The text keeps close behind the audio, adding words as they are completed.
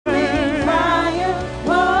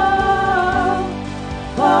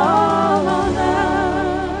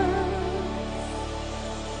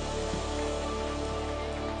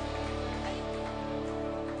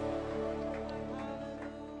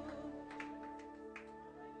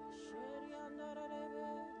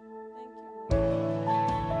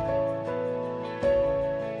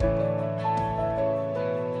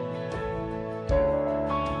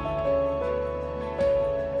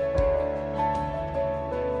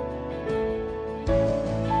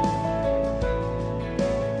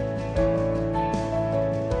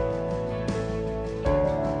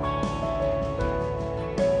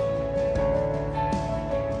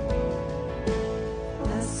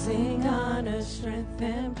much strength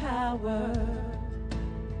and power.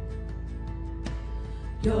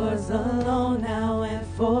 Yours alone now and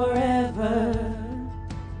forever.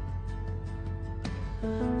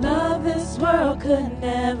 Love this world could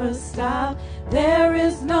never stop. There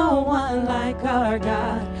is no one like our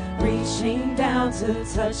God, reaching down to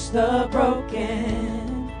touch the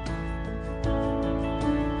broken.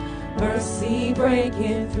 Mercy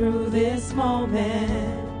breaking through this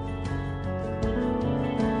moment.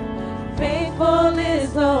 Faithful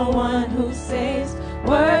is the one who saves,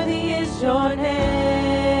 worthy is your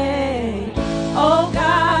name. Oh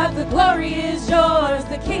God, the glory is yours,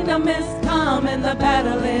 the kingdom is come and the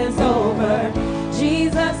battle is over.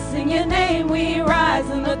 Jesus, in your name we rise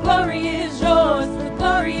and the glory is yours, the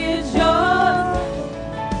glory is yours.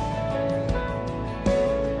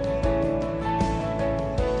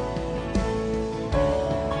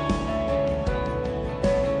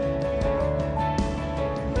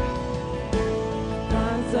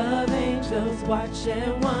 Lines of angels watch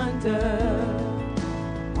and wonder.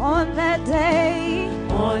 On that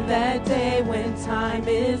day when time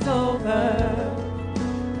is over,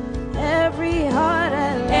 every heart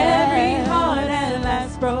at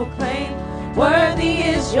last proclaim, worthy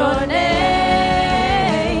is your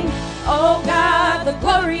name. Oh God, the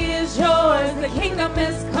glory is yours, the kingdom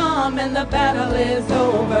is come and the battle is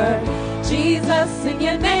over. Jesus, in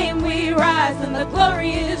your name we rise and the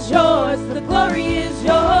glory is yours, the glory is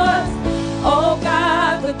yours. Oh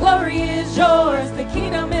God, the glory is yours, the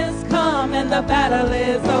kingdom is come and the battle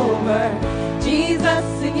is over. Jesus,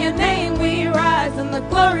 in your name we rise and the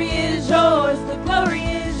glory is yours, the glory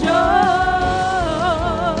is yours.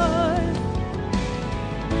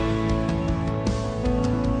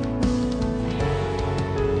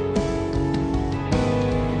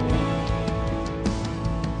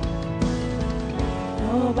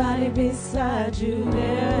 Nobody beside you,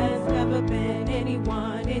 there has never been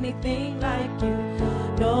anyone, anything like you.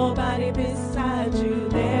 Nobody beside you,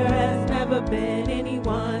 there has never been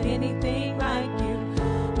anyone, anything like you.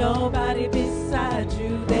 Nobody beside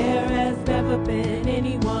you, there has never been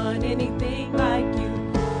anyone, anything like you.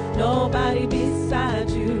 Nobody beside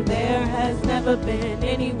you, there has never been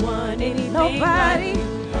anyone, anything like you.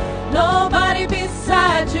 Nobody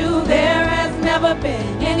beside you, there has never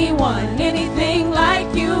been anyone, anything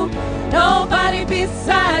like you. Nobody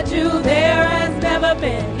beside you, there has never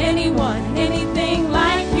been anyone, anything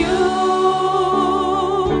like you.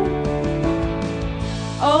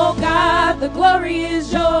 Oh God, the glory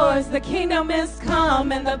is yours, the kingdom is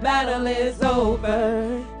come and the battle is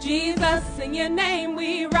over. Jesus, in your name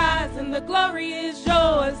we rise and the glory is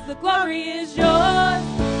yours, the glory is yours.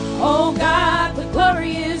 Oh God, the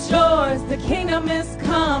glory is yours, the kingdom is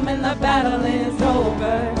come and the battle is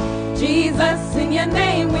over. Jesus, in your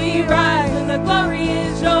name we rise and the glory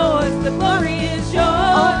is yours, the glory is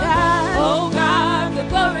yours. Oh God, the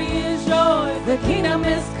glory is yours, the kingdom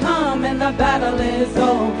is come and the battle is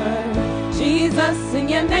over. Jesus, in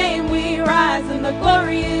your name we rise and the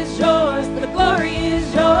glory is yours, the glory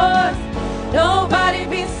is yours. Nobody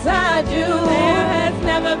beside you, there has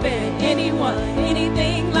never been anyone,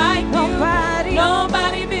 anything like you.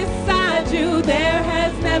 Nobody beside you, there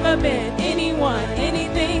has never been anyone,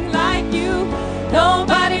 anything like you.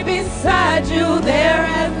 Nobody beside you, there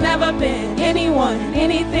has never been anyone,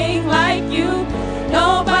 anything like you.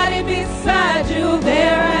 Nobody beside you,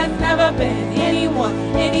 there has never been anyone,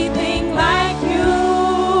 anything like you.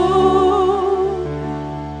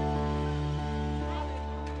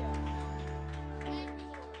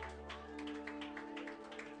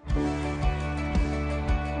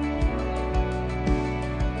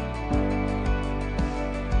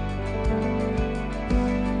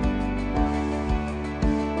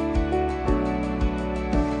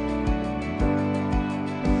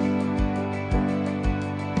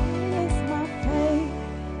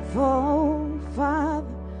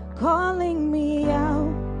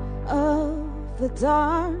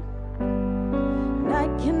 Dark, and I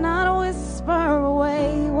cannot whisper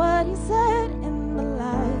away what he said in the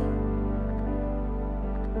light.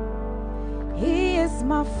 He is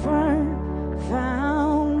my firm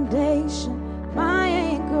foundation, my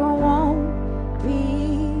anchor won't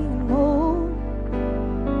be moved.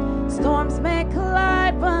 Storms may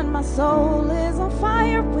collide, but my soul is on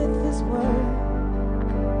fire with his word.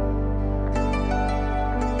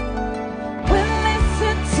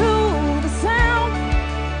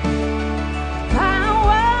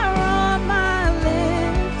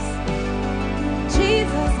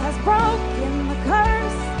 Broken the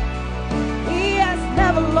curse, he has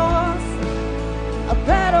never lost a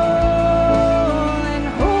battle. And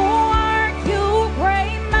who are you,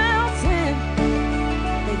 great mountain,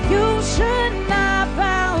 that you should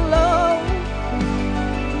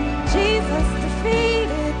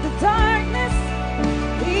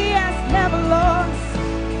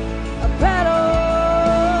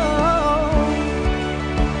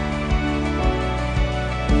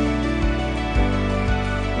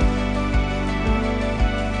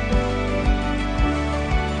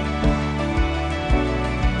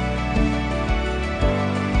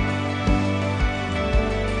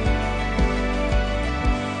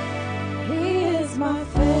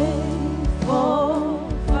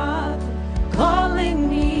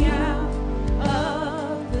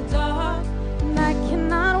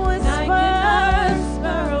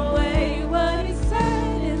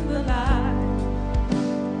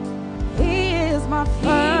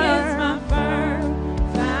my firm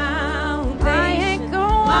foundation.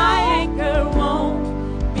 My anchor won't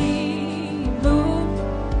be moved.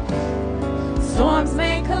 Storms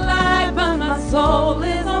may collide, but my soul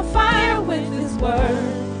is on fire with His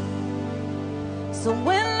word. So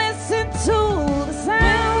when listen to the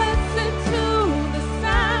sound,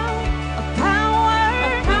 of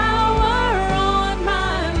power on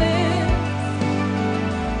my lips.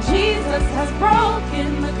 Jesus has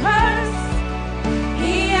broken the curse.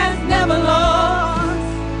 He has never lost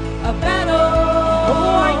a battle. Who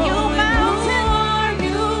are you, mountain? Who are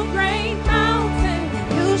you, great mountain?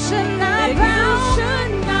 You should not You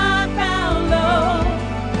should not bow low.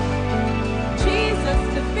 Jesus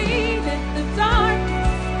defeated the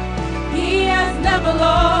darkness. He has never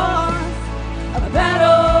lost a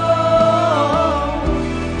battle.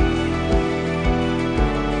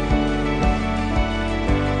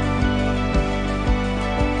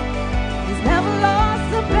 He's never lost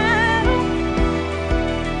a battle.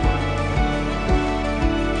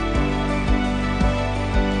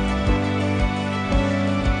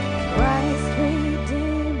 Christ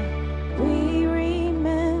Redeemer, we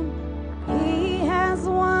remember He has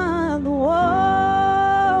won the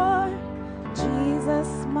war. Jesus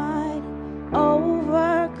mighty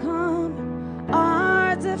overcomer,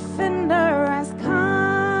 our defender has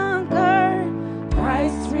conquered.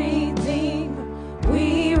 Christ Redeemer,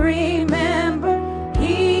 we remember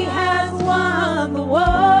He has won the war.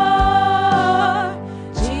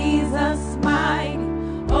 Jesus mighty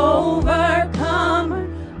overcomer,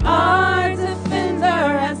 our defender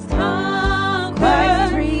has conquered.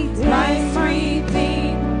 Christ Redeemer, Christ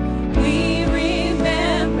Redeemer, we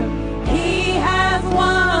remember He has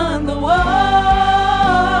won the war.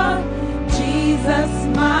 Jesus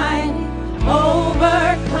mighty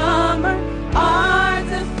overcomer, our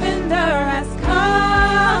defender has conquered.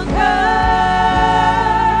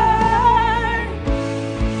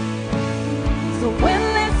 So when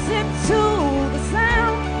listen to the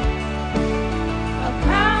sound A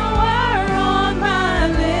power on my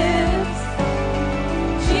lips.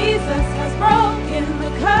 Jesus has broken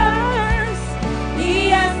the curse. He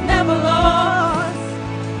has never lost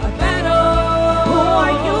a battle. Who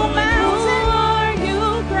are you, mountain? Who are you,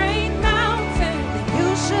 great mountain? you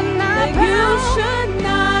should not That you should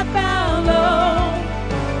not bow low.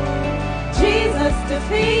 Jesus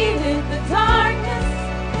defeated the darkness.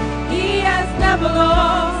 He has never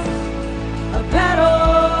lost a battle.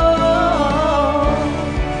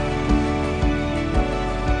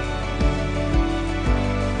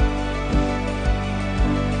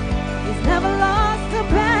 He's never lost a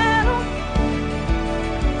battle.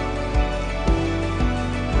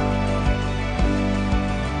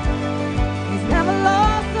 He's never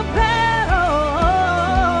lost a battle.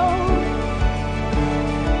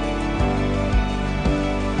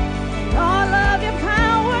 In all of your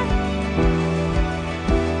power,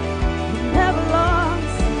 you never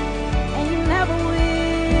lost, and you never will.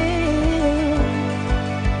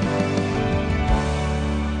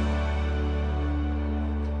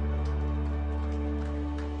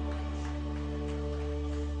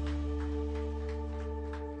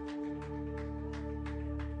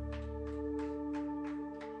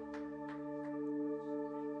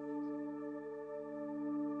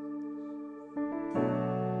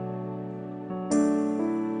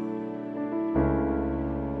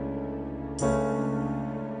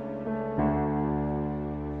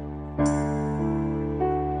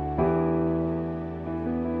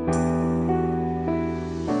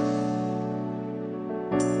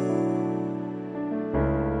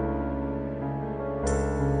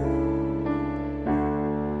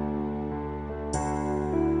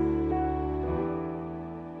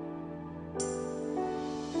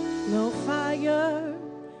 No fire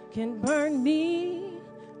can burn me,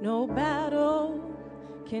 no battle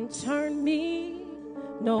can turn me,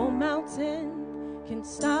 no mountain can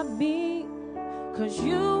stop me, 'cause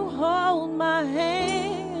you hold my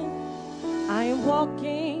hand. I am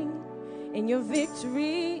walking in your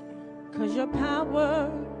victory, 'cause your power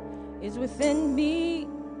is within me.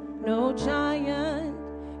 No giant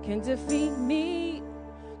can defeat me,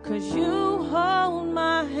 'cause you hold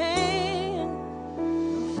my hand.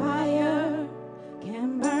 Fire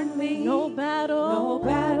can burn me, no battle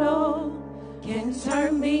can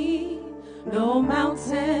turn me, no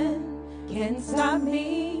mountain can stop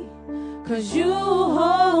me, 'cause you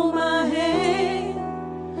hold my hand.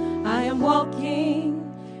 I am walking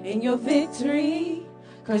in your victory,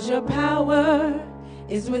 'cause your power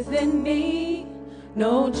is within me.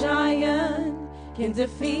 No giant can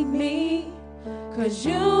defeat me, 'cause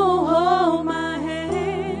you hold my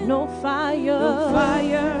hand. No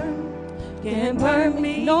fire can burn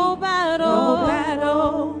me. No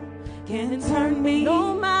battle can turn me.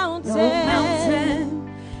 No mountain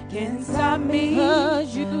can stop me.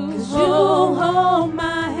 'Cause you hold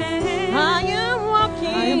my hand. I am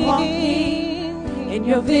walking in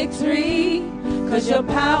your victory. 'Cause your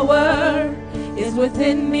power is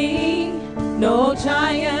within me. No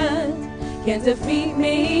giant can defeat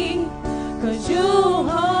me. 'Cause you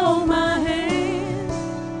hold my hand.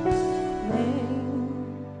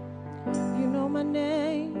 You know my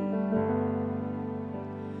name.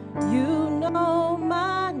 You know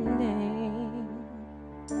my name.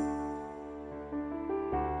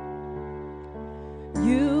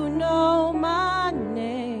 You know my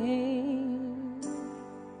name.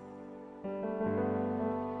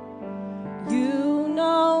 You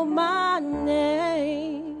know my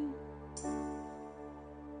name.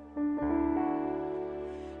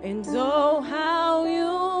 And oh, how you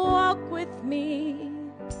walk with me.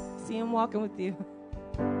 See, I'm walking with you.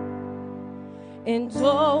 And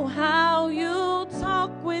oh, how you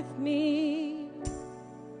talk with me.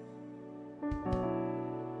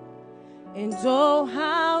 And oh,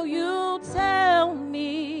 how you tell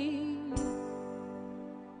me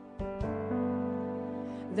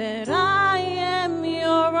that I am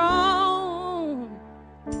your own.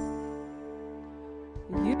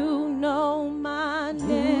 You know my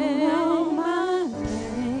name.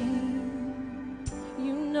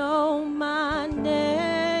 You know my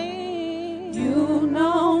name. You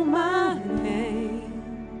know my name.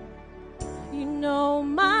 You know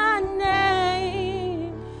my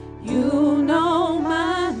name. You know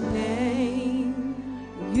my name.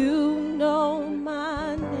 You know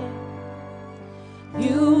my name.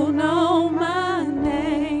 You know my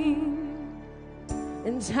name.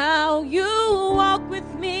 And how you walk with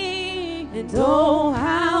me. And oh,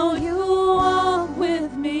 how you walk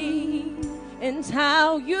with me. And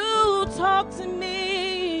how you talk to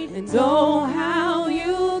me. And oh, how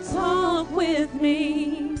you talk with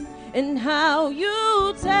me. And how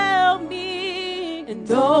you tell me. And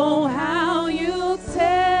oh, how you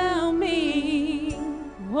tell me.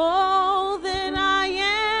 Oh, that I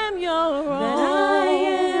am your own. That I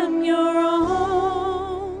am your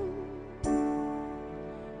own.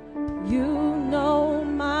 You know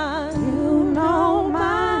my name.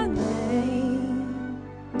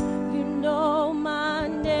 You know my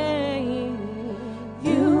name.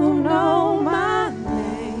 You know my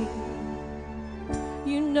name.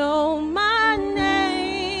 You know my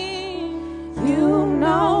name. You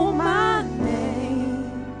know my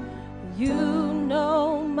name. You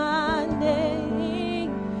know my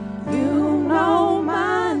name. You know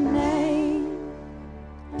my name.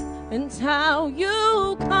 And how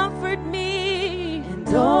you comfort me. And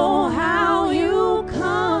oh, how you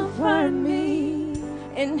comfort me.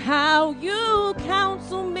 And how you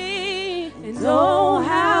counsel me. And oh,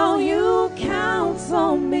 how you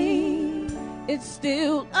counsel me. It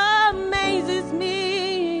still amazes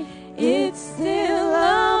me. It still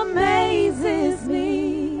amazes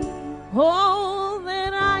me. Oh,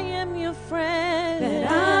 that I am your friend.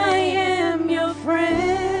 That I am your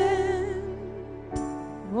friend.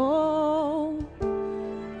 Oh,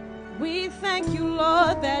 we thank you,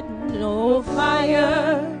 Lord, that no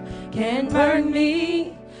Fire can burn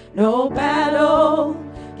me. No battle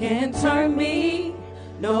can turn me.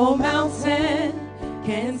 No mountain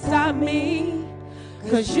can stop me.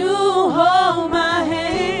 'Cause you hold my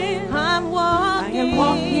hand. I am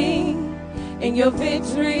walking in your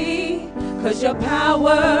victory. 'Cause your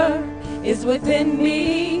power is within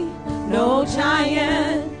me. No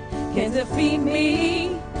giant can defeat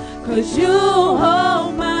me. 'Cause you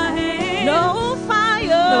hold my hand. no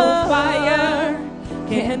fire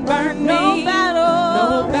can burn me. No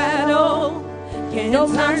battle can no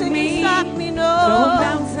turn mountain me. can stop me, No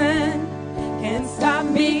mountain can stop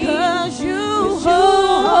me. because you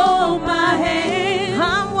hold my hand.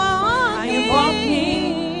 I am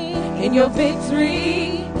walking in your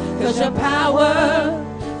victory. 'Cause your power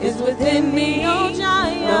is within me. No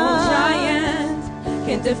giant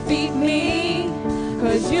can defeat me.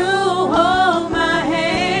 'Cause you hold my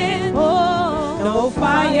hand. Oh, No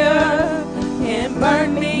fire can burn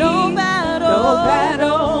me. No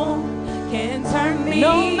battle can turn me.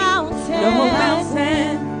 No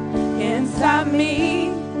mountain can stop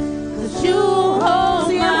me. 'Cause you hold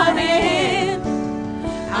my hand.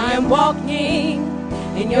 I am walking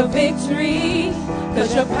in your victory.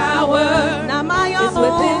 'Cause your power not my is own.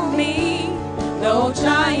 within me. No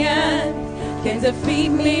giant can defeat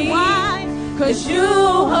me. Why? 'Cause you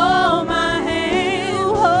hold my hand. You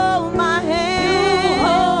hold my hand. You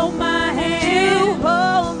hold my hand. You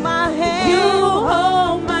hold my hand. You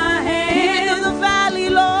hold my hand. Even through the valley,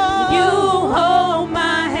 Lord. You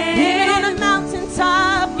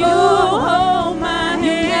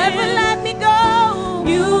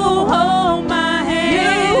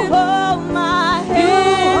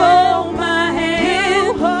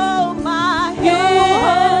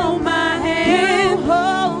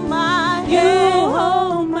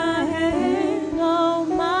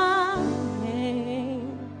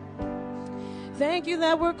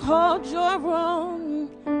that we're called your own.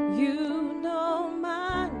 You know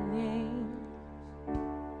my name.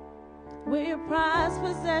 We're your prized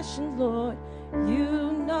possession, Lord.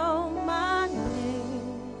 You know my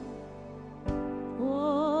name.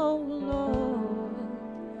 Oh, Lord.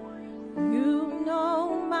 You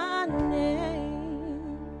know my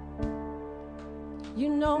name. You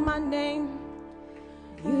know my name.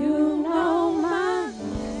 You know my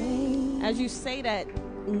name. As you say that,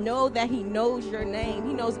 know that he knows your name.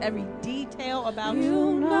 He knows every detail about you.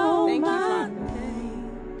 You know Thank my you, Father.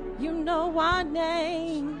 name. You know our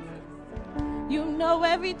name. You know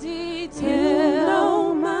every detail. You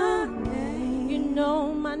know my name. You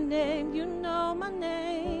know my name. You know my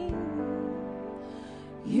name.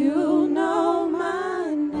 You know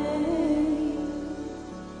my name.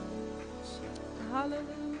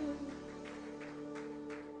 Hallelujah.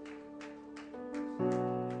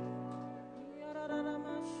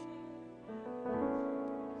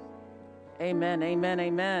 Amen, amen,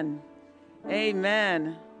 amen.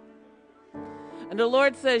 Amen. And the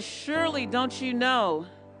Lord says, surely don't you know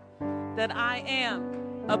that I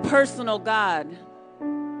am a personal God?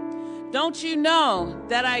 Don't you know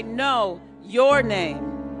that I know your name?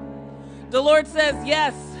 The Lord says,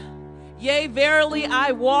 yes, yea, verily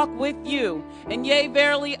I walk with you, and yea,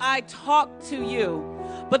 verily I talk to you.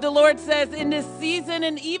 But the Lord says, in this season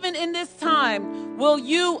and even in this time, will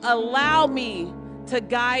you allow me to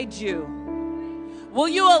guide you? Will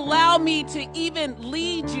you allow me to even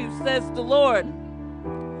lead you, says the Lord.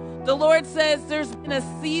 The Lord says there's been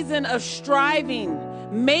a season of striving,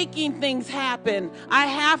 making things happen. I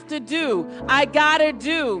have to do. I gotta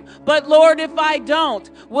do. But Lord, if I don't,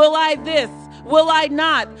 will I this? Will I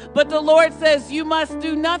not? But the Lord says you must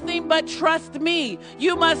do nothing but trust me.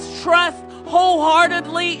 You must trust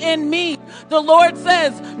wholeheartedly in me. The Lord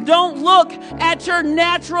says, don't look at your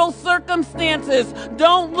natural circumstances.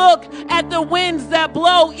 Don't look at the winds that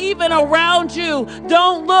blow even around you.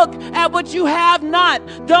 Don't look at what you have not.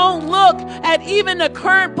 Don't look at even the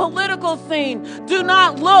current political scene. Do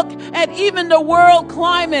not look at even the world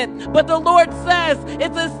climate. But the Lord says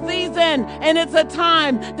it's a season and it's a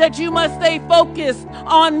time that you must stay focused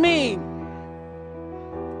on me.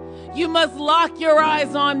 You must lock your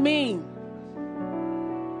eyes on me.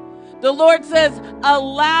 The Lord says,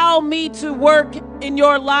 allow me to work in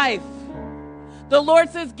your life. The Lord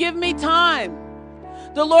says, give me time.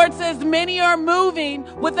 The Lord says, many are moving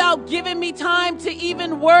without giving me time to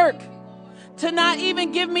even work, to not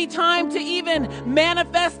even give me time to even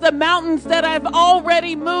manifest the mountains that I've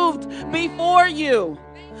already moved before you.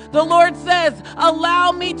 The Lord says,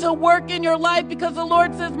 allow me to work in your life, because the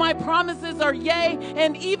Lord says my promises are yea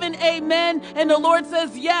and even amen. And the Lord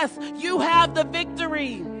says, yes, you have the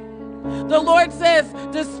victory. The Lord says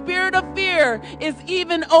the spirit of fear is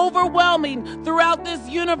even overwhelming throughout this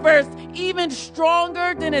universe, even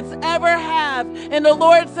stronger than it's ever have. And the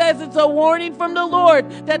Lord says it's a warning from the Lord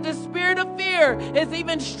that the spirit of fear is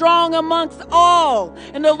even strong amongst all.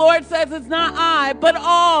 And the Lord says it's not I, but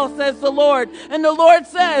all, says the Lord. And the Lord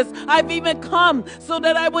says I've even come so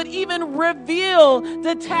that I would even reveal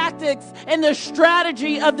the tactics and the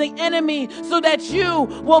strategy of the enemy so that you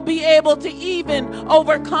will be able to even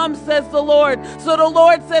overcome, says the Lord. So the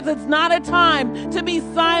Lord says it's not a time to be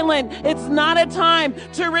silent. It's not a time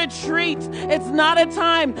to retreat. It's not a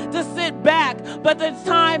time to sit back. But the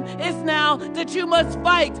time is now that you must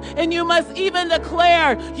fight, and you must even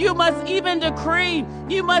declare, you must even decree,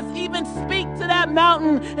 you must even speak to that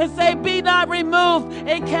mountain and say, be not removed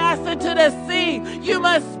and cast into the sea. You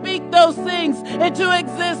must speak those things into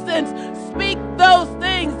existence. Speak those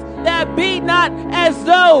things that be not as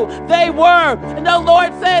though they were. And the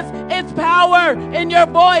Lord says it's power in your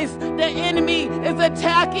voice. The enemy is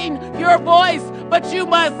attacking your voice, but you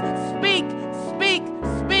must speak, speak,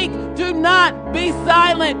 speak. Do not be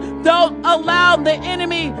silent. Don't allow the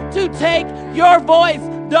enemy to take your voice.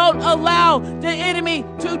 Don't allow the enemy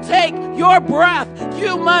to take your breath.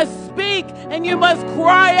 You must speak and you must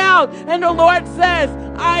cry out. And the Lord says,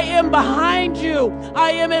 I am behind you.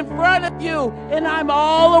 I am in front of you. And I'm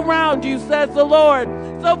all around you, says the Lord.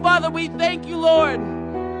 So, Father, we thank you, Lord.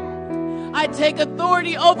 I take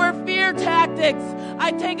authority over fear tactics.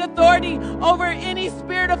 I take authority over any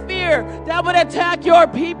spirit of fear that would attack your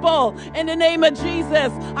people. In the name of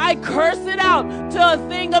Jesus, I curse it out to a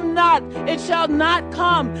thing of naught. It shall not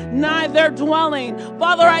come nigh their dwelling.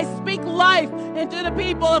 Father, I speak life into the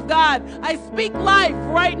people of God. I speak life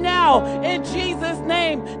right now in Jesus'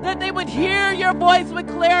 name, that they would hear your voice with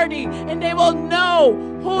clarity and they will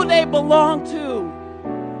know who they belong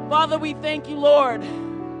to. Father, we thank you, Lord.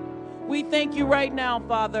 We thank you right now,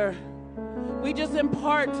 Father. We just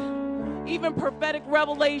impart even prophetic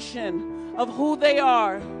revelation of who they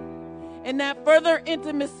are, and that further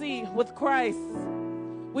intimacy with Christ.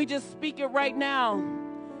 We just speak it right now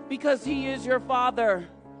because He is your Father.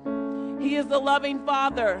 He is the loving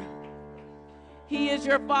Father. He is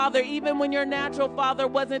your Father. Even when your natural father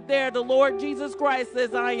wasn't there, the Lord Jesus Christ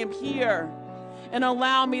says, I am here, and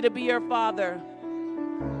allow me to be your Father.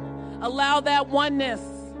 Allow that oneness.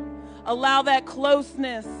 Allow that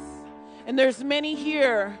closeness. And there's many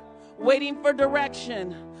here waiting for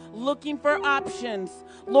direction, looking for options.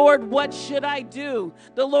 Lord, what should I do?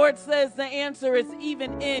 The Lord says the answer is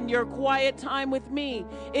even in your quiet time with me.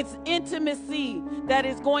 It's intimacy that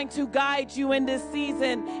is going to guide you in this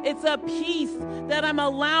season. It's a peace that I'm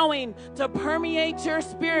allowing to permeate your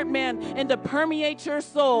spirit, man, and to permeate your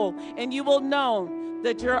soul. And you will know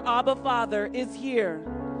that your Abba Father is here.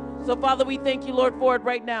 So, Father, we thank you, Lord, for it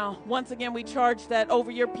right now. Once again, we charge that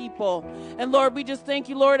over your people. And, Lord, we just thank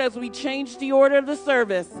you, Lord, as we change the order of the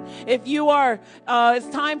service. If you are, it's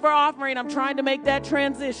time for offering. I'm trying to make that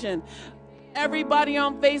transition. Everybody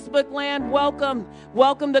on Facebook land, welcome.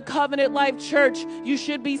 Welcome to Covenant Life Church. You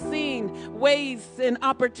should be seeing ways and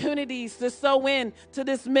opportunities to sow in to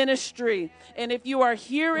this ministry. And if you are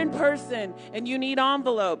here in person and you need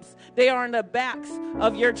envelopes, they are in the backs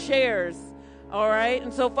of your chairs. All right.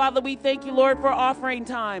 And so, Father, we thank you, Lord, for offering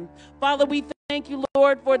time. Father, we thank you,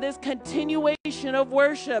 Lord, for this continuation of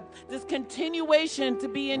worship, this continuation to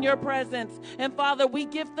be in your presence. And, Father, we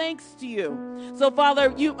give thanks to you. So,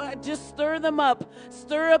 Father, you just stir them up.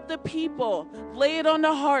 Stir up the people. Lay it on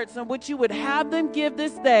the hearts on which you would have them give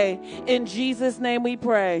this day. In Jesus' name we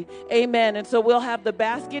pray. Amen. And so we'll have the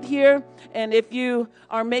basket here. And if you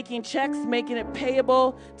are making checks, making it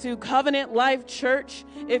payable to Covenant Life Church,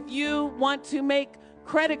 if you want to make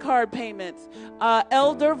credit card payments,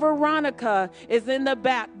 Elder Veronica is in the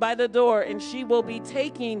back by the door, and she will be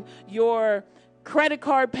taking your credit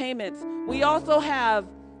card payments. We also have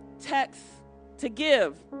text to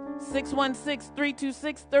give,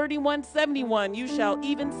 616-326-3171. You shall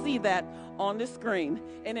even see that on the screen.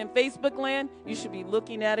 And in Facebook land, you should be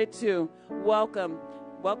looking at it too. Welcome.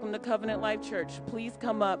 Welcome to Covenant Life Church. Please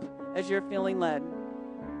come up as you're feeling led.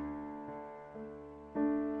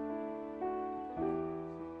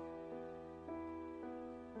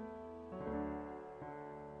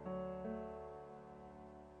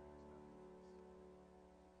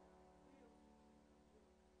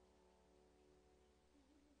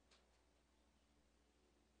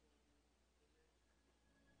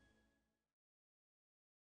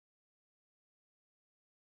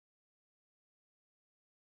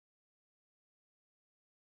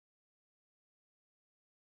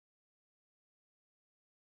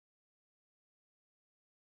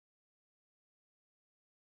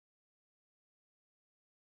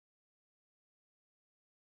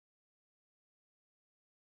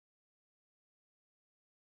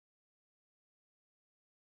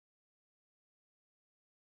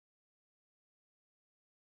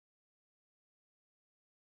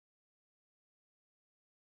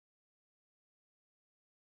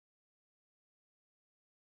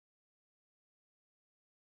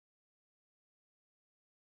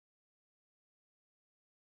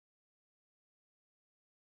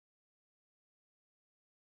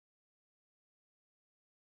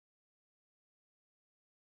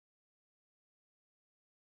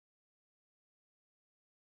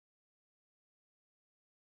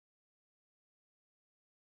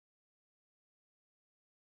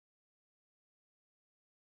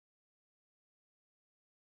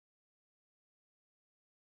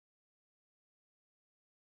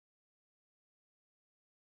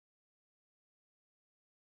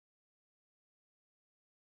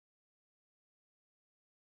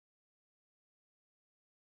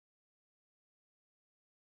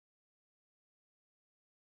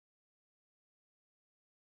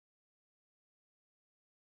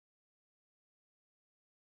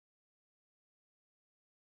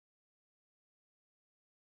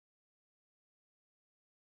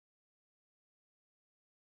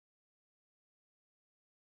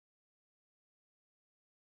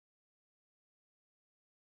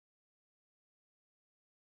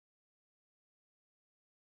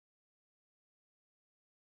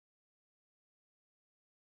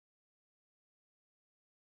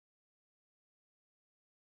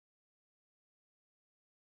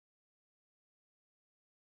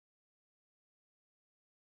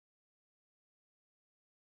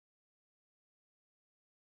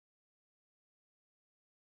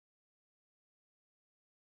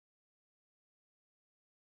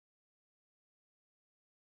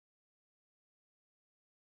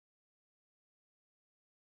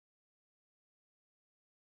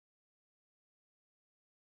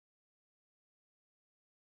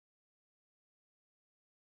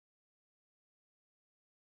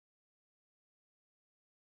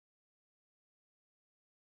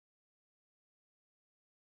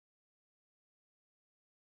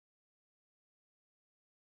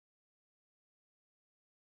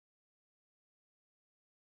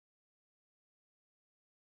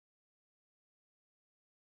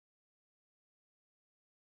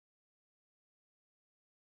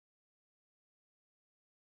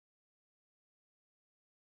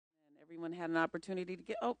 Everyone had an opportunity to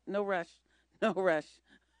get, oh, no rush. No rush.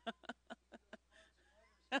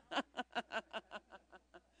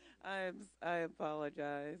 I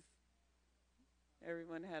apologize.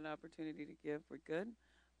 Everyone had an opportunity to give. We're good?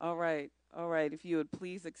 All right. All right. If you would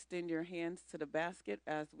please extend your hands to the basket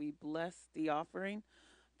as we bless the offering.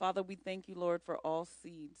 Father, we thank you, Lord, for all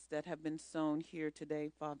seeds that have been sown here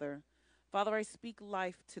today, Father. Father, I speak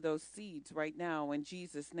life to those seeds right now in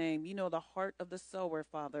Jesus' name. You know the heart of the sower,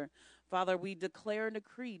 Father. Father, we declare and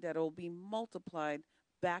decree that it will be multiplied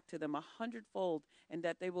back to them 100-fold and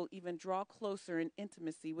that they will even draw closer in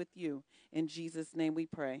intimacy with you. In Jesus' name we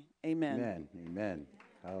pray. Amen. Amen. Amen.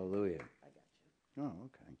 Hallelujah. I got you. Oh,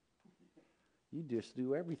 okay. You just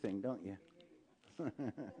do everything, don't you?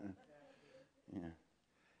 Yeah.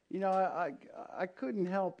 You know, I couldn't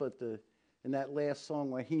help but in that last song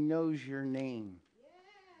where he knows your name.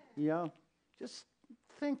 You know, just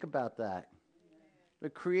think about that. The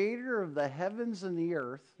creator of the heavens and the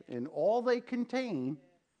earth and all they contain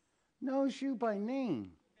knows you by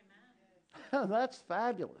name. That's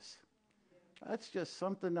fabulous. That's just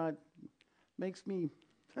something that makes me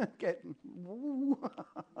get woo.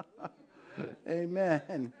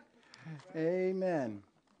 Amen. Amen.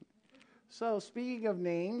 So, speaking of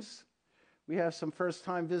names, we have some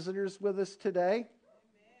first-time visitors with us today.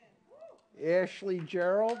 Ashley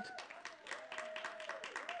Gerald,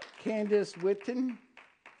 Candace Witten,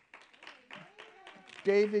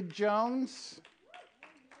 David Jones,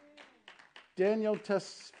 Daniel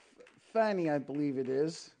Tesfani, I believe it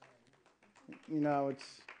is. You know,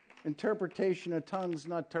 it's interpretation of tongues,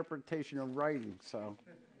 not interpretation of writing, so.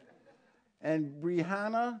 And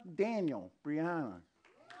Brianna Daniel. Brianna.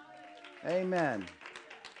 Amen.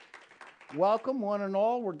 Welcome, one and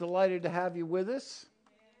all. We're delighted to have you with us.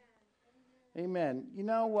 Amen. You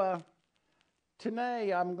know,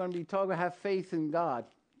 today I'm going to be talking about have faith in God.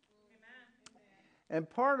 And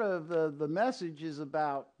part of the message is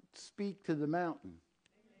about speak to the mountain.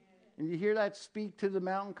 And you hear that speak to the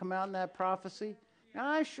mountain come out in that prophecy? Now,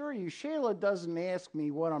 I assure you, Shayla doesn't ask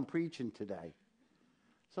me what I'm preaching today.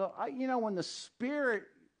 So, you know, when the Spirit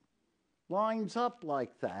lines up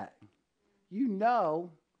like that, you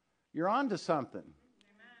know you're onto something.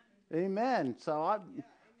 Amen. Amen. So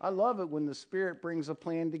I love it when the Spirit brings a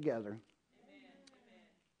plan together. Amen.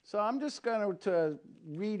 So I'm just going to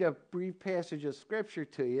read a brief passage of Scripture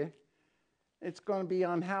to you. It's going to be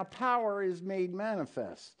on how power is made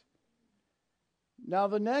manifest. Now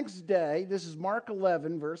the next day, this is Mark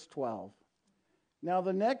 11, verse 12. Now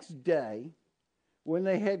the next day, when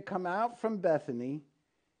they had come out from Bethany,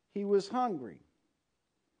 he was hungry.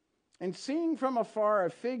 And seeing from afar a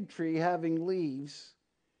fig tree having leaves,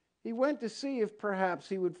 he went to see if perhaps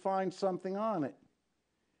he would find something on it.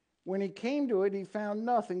 When he came to it, he found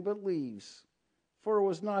nothing but leaves, for it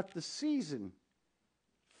was not the season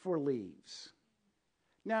for leaves.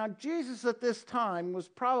 Now, Jesus at this time was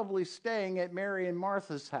probably staying at Mary and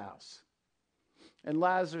Martha's house, and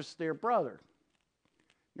Lazarus, their brother.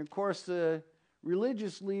 And of course, the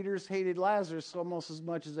religious leaders hated Lazarus almost as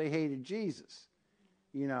much as they hated Jesus.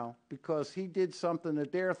 You know, because he did something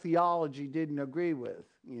that their theology didn't agree with,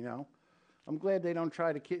 you know. I'm glad they don't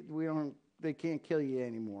try to they can't kill you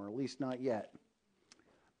anymore, at least not yet.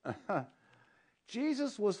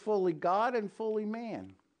 Jesus was fully God and fully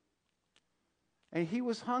man. And he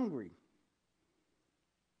was hungry.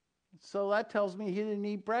 So that tells me he didn't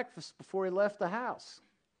eat breakfast before he left the house,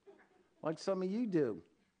 like some of you do.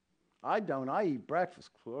 I don't. I eat breakfast.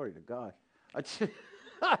 Glory to God.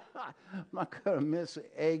 I'm not going to miss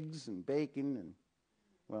eggs and bacon. And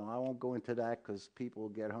well, I won't go into that because people will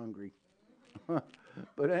get hungry.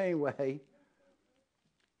 But anyway,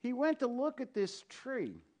 he went to look at this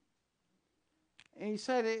tree. And he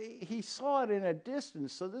said he saw it in a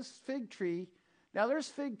distance. So this fig tree, now there's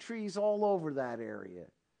fig trees all over that area.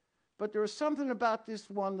 But there was something about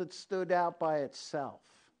this one that stood out by itself.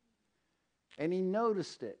 And he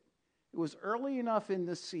noticed it. It was early enough in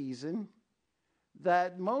the season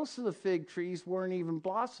that most of the fig trees weren't even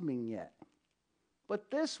blossoming yet.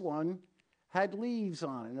 But this one had leaves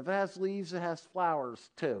on it. And if it has leaves, it has flowers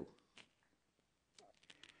too.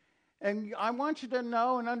 And I want you to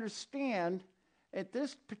know and understand, at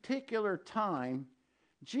this particular time,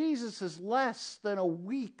 Jesus is less than a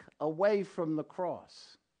week away from the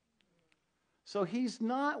cross. So he's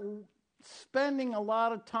not spending a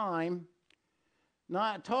lot of time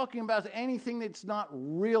not talking about anything that's not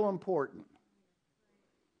real important.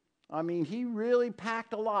 I mean, he really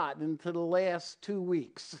packed a lot into the last 2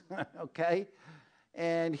 weeks, okay?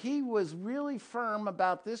 And he was really firm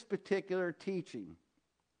about this particular teaching.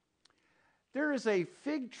 There is a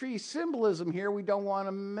fig tree symbolism here we don't want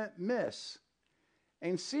to miss.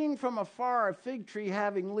 And seeing from afar a fig tree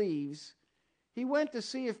having leaves, he went to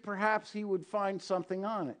see if perhaps he would find something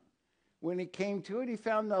on it. When he came to it, he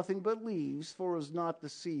found nothing but leaves, for it was not the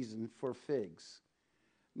season for figs.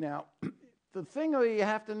 Now, the thing that you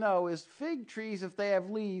have to know is fig trees, if they have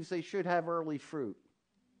leaves, they should have early fruit.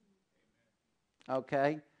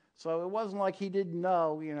 Okay? So it wasn't like he didn't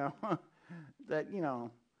know, that,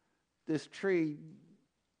 this tree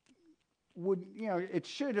would, it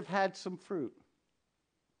should have had some fruit.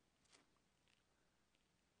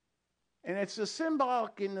 And it's a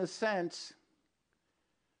symbolic in the sense,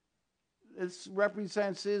 this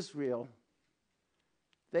represents Israel.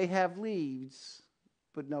 They have leaves,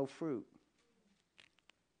 but no fruit.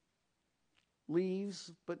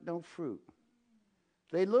 Leaves, but no fruit.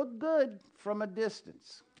 They look good from a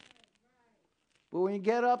distance. But when you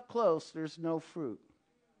get up close, there's no fruit.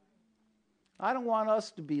 I don't want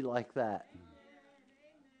us to be like that.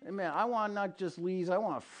 Amen. I want not just leaves, I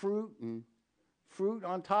want fruit and fruit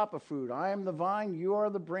on top of fruit. I am the vine, you are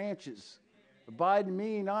the branches. Abide in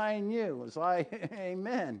me and I in you.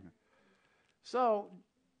 Amen. So,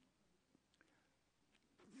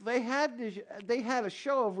 they had a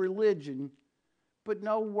show of religion, but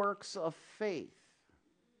no works of faith.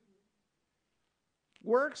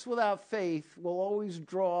 Works without faith will always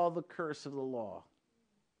draw the curse of the law.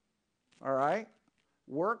 All right?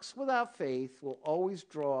 Works without faith will always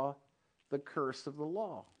draw the curse of the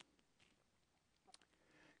law.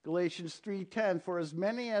 Galatians 3:10, for as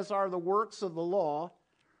many as are the works of the law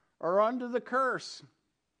are under the curse.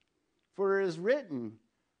 For it is written,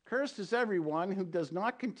 cursed is everyone who does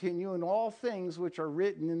not continue in all things which are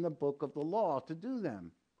written in the book of the law to do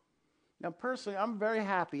them. Now, personally, I'm very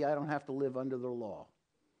happy I don't have to live under the law.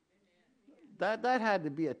 That had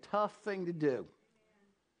to be a tough thing to do.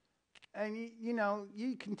 And,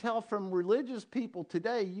 you can tell from religious people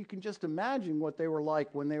today, you can just imagine what they were like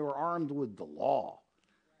when they were armed with the law.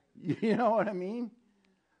 You know what I mean?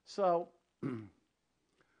 So,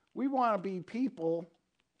 we want to be people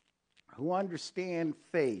who understand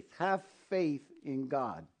faith, have faith in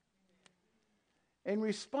God. In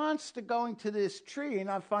response to going to this tree and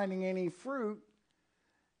not finding any fruit,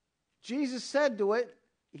 Jesus said to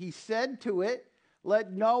it,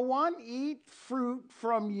 let no one eat fruit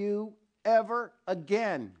from you ever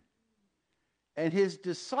again. And his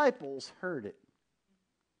disciples heard it.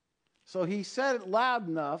 So he said it loud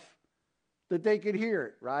enough that they could hear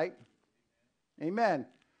it, right? Amen.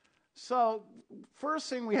 So, first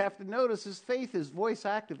thing we have to notice is faith is voice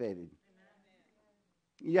activated.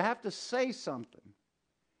 You have to say something.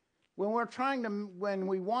 When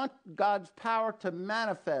we want God's power to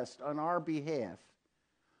manifest on our behalf,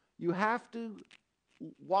 you have to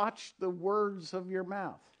watch the words of your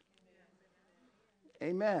mouth.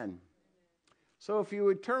 Amen. So if you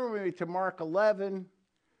would turn with me to Mark 11,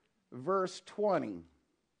 verse 20.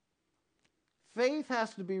 Faith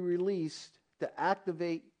has to be released to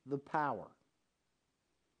activate the power.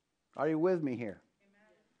 Are you with me here?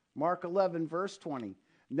 Amen. Mark 11, verse 20.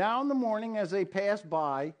 Now in the morning as they passed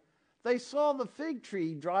by, they saw the fig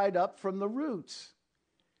tree dried up from the roots.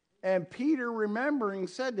 And Peter, remembering,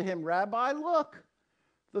 said to him, Rabbi, look,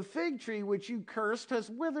 the fig tree which you cursed has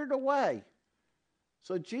withered away.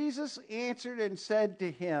 So Jesus answered and said to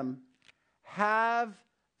him, have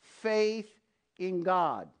faith in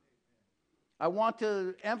God. I want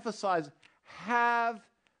to emphasize, have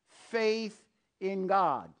faith in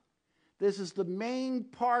God. This is the main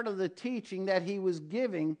part of the teaching that he was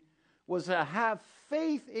giving, was to have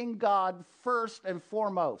faith in God first and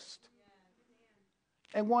foremost.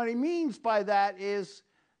 And what he means by that is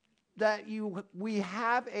that we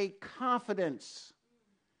have a confidence.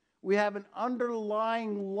 We have an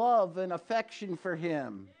underlying love and affection for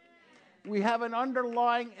him. We have an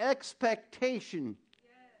underlying expectation.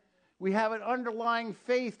 We have an underlying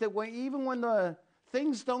faith that even when the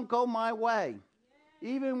things don't go my way,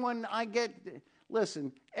 even when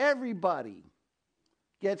listen, everybody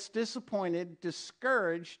gets disappointed,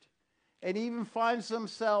 discouraged, and even finds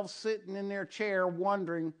themselves sitting in their chair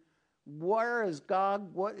wondering, where is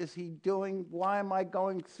God? What is he doing? Why am I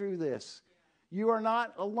going through this? You are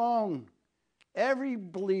not alone. Every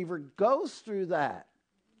believer goes through that.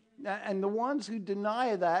 And the ones who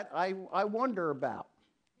deny that, I wonder about.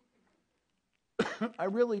 I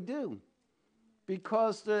really do.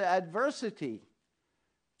 Because the adversity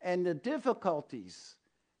and the difficulties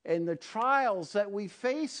and the trials that we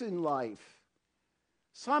face in life,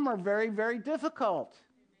 some are very, very difficult.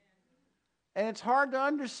 And it's hard to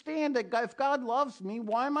understand that if God loves me,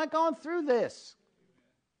 why am I going through this?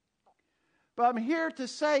 But I'm here to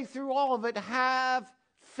say through all of it, have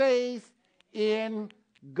faith in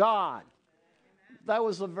God. That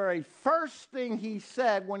was the very first thing he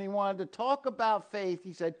said when he wanted to talk about faith.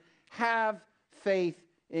 He said, have faith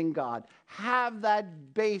in God. Have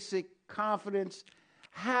that basic confidence.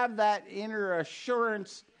 Have that inner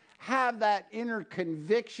assurance. Have that inner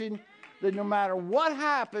conviction that no matter what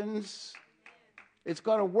happens, it's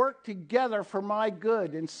going to work together for my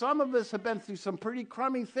good. And some of us have been through some pretty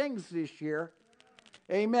crummy things this year.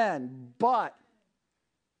 Amen. But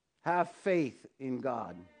have faith in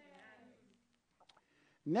God.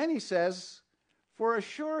 And then he says, for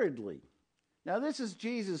assuredly. Now this is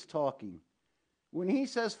Jesus talking. When he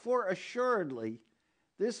says for assuredly,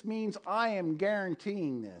 this means I am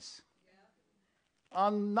guaranteeing this.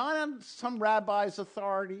 Not on some rabbi's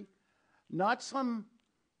authority, not some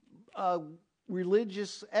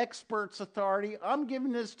religious expert's authority. I'm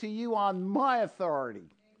giving this to you on my authority.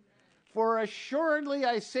 For assuredly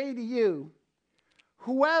I say to you,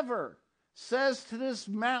 whoever says to this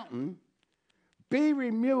mountain, be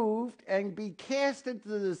removed and be cast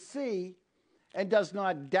into the sea, and does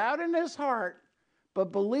not doubt in his heart,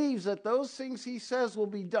 but believes that those things he says will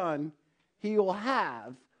be done, he will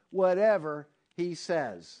have whatever he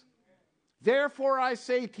says. Therefore I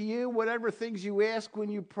say to you, whatever things you ask when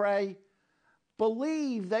you pray,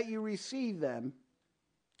 believe that you receive them,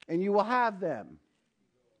 and you will have them.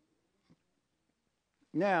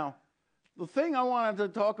 Now, the thing I wanted to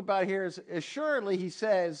talk about here is, assuredly, he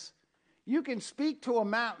says, you can speak to a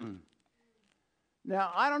mountain.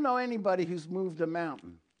 Now, I don't know anybody who's moved a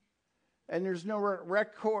mountain. And there's no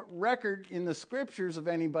record in the scriptures of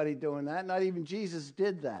anybody doing that. Not even Jesus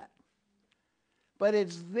did that. But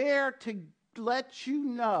it's there to let you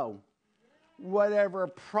know whatever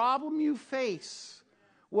problem you face,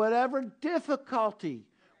 whatever difficulty,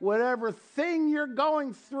 whatever thing you're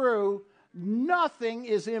going through, nothing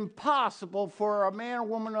is impossible for a man or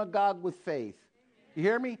woman of God with faith. You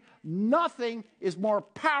hear me? Nothing is more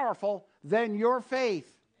powerful than your faith.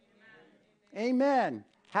 Amen.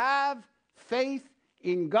 Have faith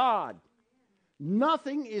in God.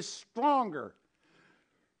 Nothing is stronger.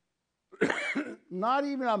 Not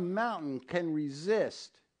even a mountain can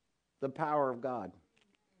resist the power of God.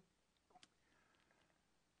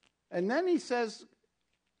 And then he says,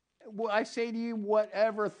 well, I say to you,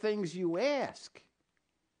 whatever things you ask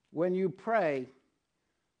when you pray,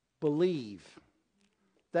 believe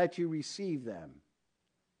that you receive them,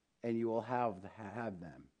 and you will have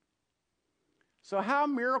them. So how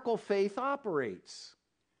miracle faith operates?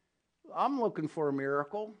 I'm looking for a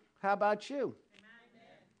miracle. How about you?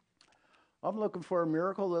 I'm looking for a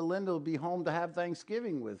miracle that Linda will be home to have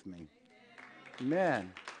Thanksgiving with me.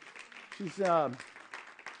 Amen. She's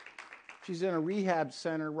in a rehab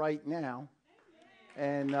center right now,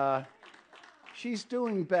 and she's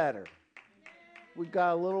doing better. We've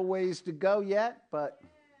got a little ways to go yet, but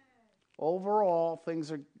overall,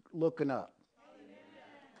 things are looking up.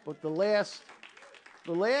 But the last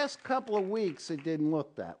couple of weeks, it didn't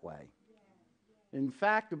look that way. In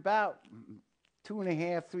fact, about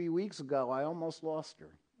 2.5, 3 weeks ago, I almost lost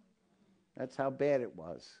her. That's how bad it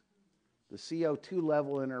was. The CO2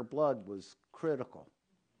 level in her blood was critical.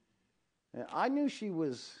 And I knew she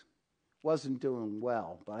wasn't doing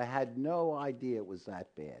well, but I had no idea it was that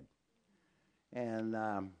bad. And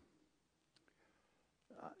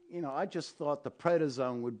I just thought the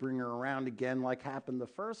prednisone would bring her around again like happened the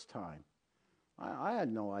first time. I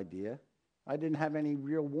had no idea. I didn't have any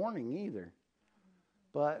real warning either.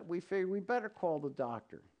 But we figured we better call the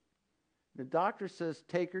doctor. The doctor says,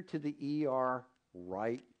 take her to the ER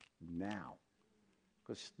right now.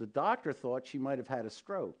 Because the doctor thought she might have had a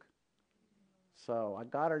stroke. So I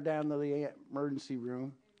got her down to the emergency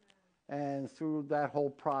room. And through that whole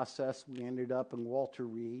process, we ended up in Walter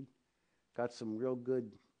Reed. Got some real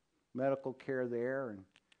good medical care there. And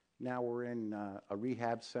now we're in a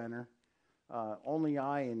rehab center. Only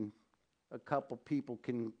I and a couple people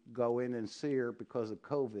can go in and see her because of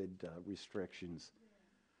COVID restrictions.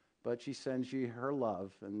 But she sends you her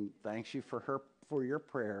love and thanks you for your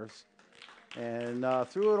prayers. And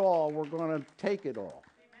through it all, we're going to take it all.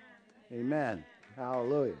 Amen.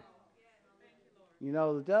 Hallelujah. You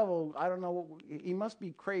know, the devil, I don't know, he must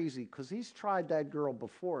be crazy because he's tried that girl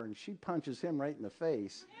before and she punches him right in the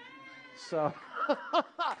face. So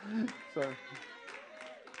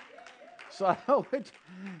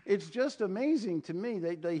it's just amazing to me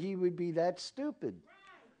that he would be that stupid.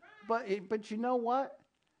 But you know what?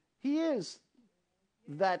 He is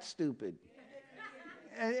that stupid.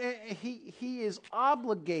 And he is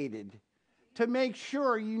obligated to make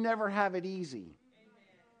sure you never have it easy.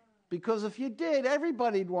 Because if you did,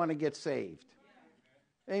 everybody'd want to get saved.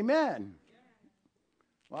 Amen.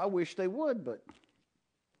 Well, I wish they would, but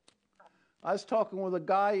I was talking with a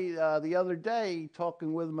guy the other day,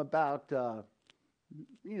 talking with him about,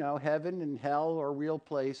 heaven and hell are real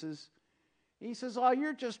places. He says, "Oh,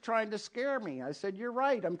 you're just trying to scare me." I said, "You're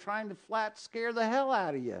right. I'm trying to flat scare the hell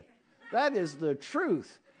out of you. That is the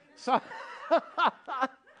truth." So,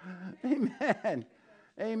 amen.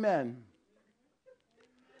 Amen.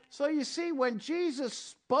 So you see, when Jesus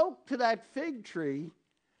spoke to that fig tree,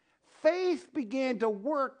 faith began to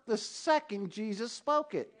work the second Jesus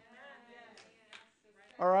spoke it.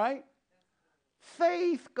 All right?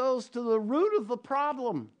 Faith goes to the root of the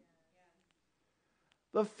problem.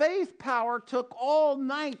 The faith power took all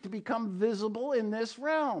night to become visible in this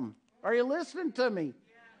realm. Are you listening to me?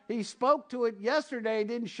 He spoke to it yesterday,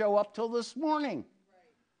 didn't show up till this morning.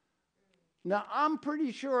 Now, I'm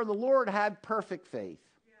pretty sure the Lord had perfect faith.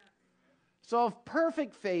 So if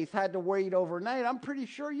perfect faith had to wait overnight, I'm pretty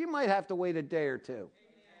sure you might have to wait a day or two.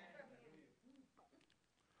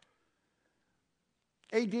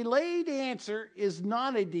 A delayed answer is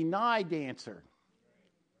not a denied answer.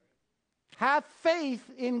 Have faith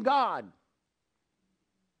in God.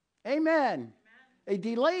 Amen. A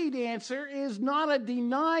delayed answer is not a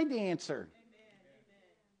denied answer.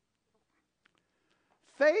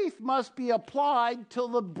 Faith must be applied till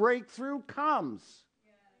the breakthrough comes.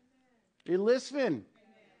 You listening?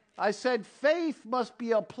 I said faith must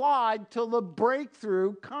be applied till the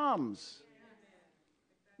breakthrough comes.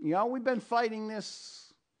 You know, we've been fighting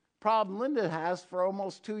this problem Linda has for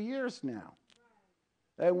almost 2 years now.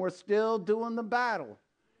 And we're still doing the battle.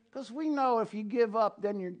 Because we know if you give up,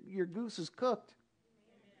 then your goose is cooked.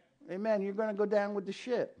 Amen. You're going to go down with the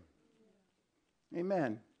ship.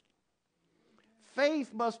 Amen.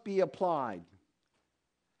 Faith must be applied.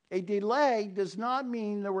 A delay does not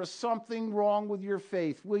mean there was something wrong with your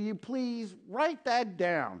faith. Will you please write that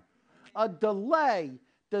down? A delay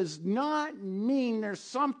does not mean there's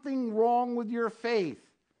something wrong with your faith.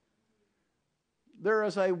 There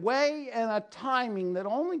is a way and a timing that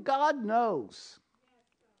only God knows.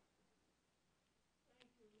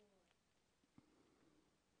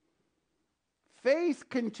 Faith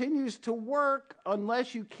continues to work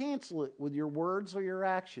unless you cancel it with your words or your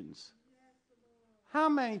actions. How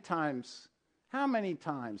many times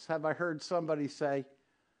have I heard somebody say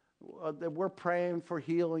that we're praying for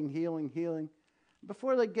healing, healing, healing?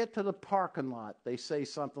 Before they get to the parking lot, they say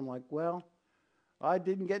something like, "Well, I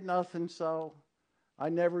didn't get nothing, so I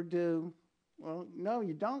never do." Well, no,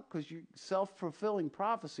 you don't, because you're self-fulfilling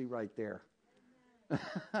prophecy right there.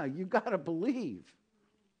 You got to believe.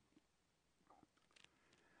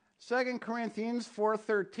 2 Corinthians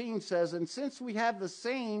 4:13 says, "And since we have the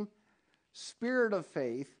same spirit of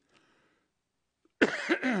faith,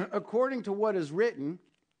 according to what is written,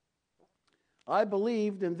 I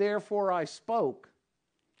believed and therefore I spoke.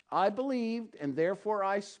 I believed and therefore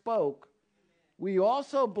I spoke. We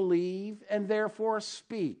also believe and therefore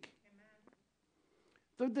speak."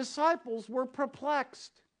 The disciples were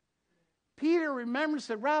perplexed. Peter remembered and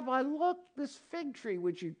said, "Rabbi, look, this fig tree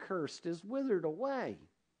which you cursed is withered away."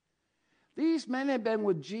 These men had been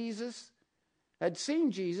with Jesus, had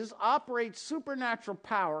seen Jesus operate supernatural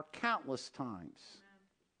power countless times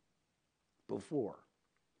before.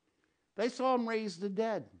 They saw him raise the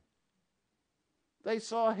dead. They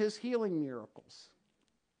saw his healing miracles.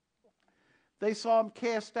 They saw him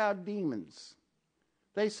cast out demons.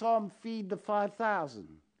 They saw him feed the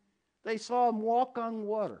 5,000. They saw him walk on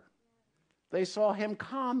water. They saw him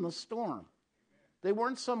calm the storm. They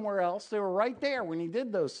weren't somewhere else. They were right there when he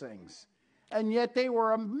did those things. And yet they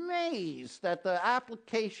were amazed at the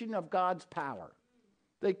application of God's power.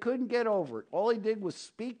 They couldn't get over it. All he did was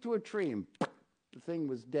speak to a tree and the thing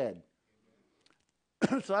was dead.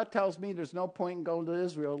 So that tells me there's no point in going to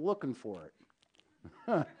Israel looking for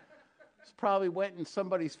it. It's probably went in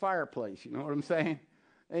somebody's fireplace, you know what I'm saying?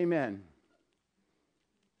 Amen.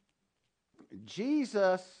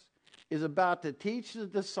 Jesus is about to teach the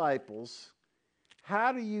disciples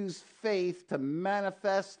how to use faith to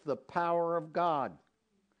manifest the power of God.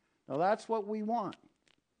 Now that's what we want.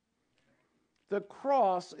 The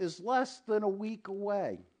cross is less than a week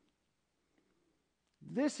away.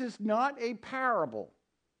 This is not a parable.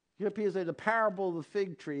 You know, people say the parable of the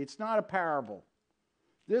fig tree. It's not a parable.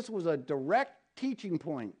 This was a direct teaching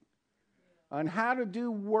point on how to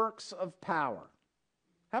do works of power.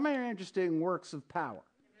 How many are interested in works of power?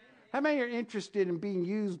 How many are interested in being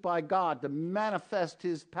used by God to manifest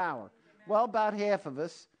his power? Well, about half of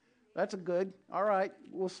us. That's a good. All right,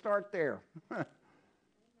 we'll start there.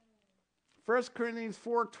 1 Corinthians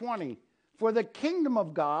 4:20. For the kingdom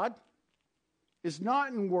of God is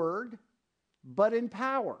not in word, but in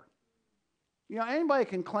power. You know, anybody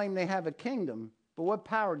can claim they have a kingdom, but what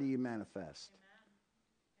power do you manifest?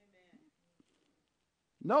 Amen.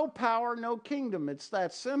 No power, no kingdom. It's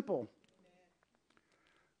that simple.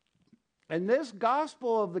 Amen. And this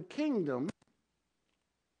gospel of the kingdom,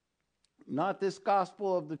 not this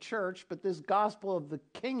gospel of the church, but this gospel of the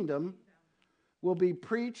kingdom, will be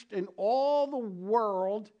preached in all the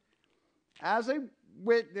world as a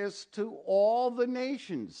witness to all the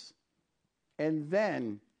nations. And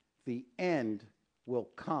then the end will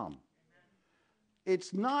come.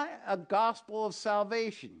 It's not a gospel of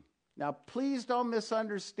salvation. Now, please don't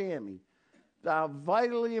misunderstand me. How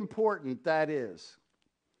vitally important that is.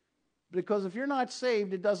 Because if you're not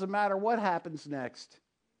saved, it doesn't matter what happens next.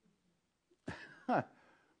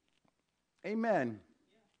 Amen.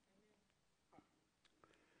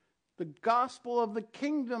 The gospel of the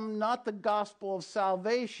kingdom, not the gospel of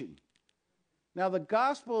salvation. Now, the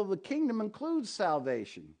gospel of the kingdom includes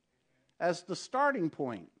salvation as the starting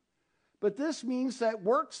point. But this means that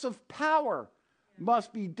works of power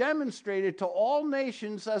must be demonstrated to all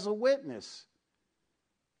nations as a witness.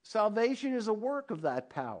 Salvation is a work of that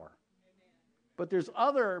power. But there's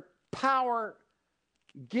other power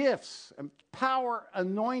gifts and power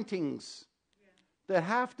anointings that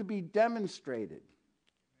have to be demonstrated.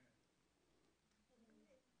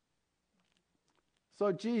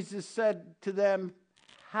 So Jesus said to them,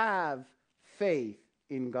 have faith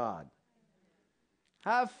in God.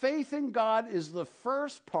 Have faith in God is the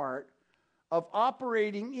first part of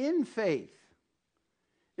operating in faith.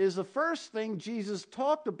 Is the first thing Jesus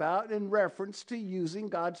talked about in reference to using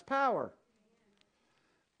God's power.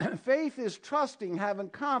 Faith is trusting, having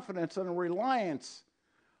confidence and a reliance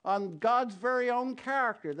on God's very own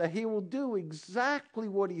character, that he will do exactly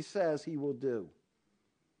what he says he will do.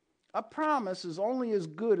 A promise is only as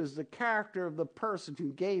good as the character of the person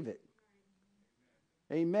who gave it.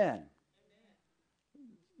 Amen.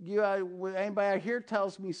 Anybody out here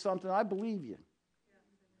tells me something, I believe you.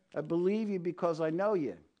 I believe you because I know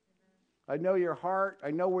you. I know your heart. I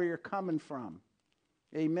know where you're coming from.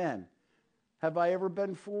 Amen. Have I ever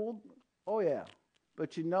been fooled? Oh, yeah.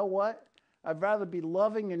 But you know what? I'd rather be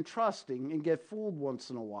loving and trusting and get fooled once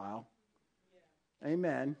in a while.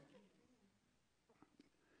 Amen.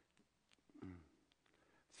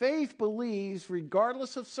 Faith believes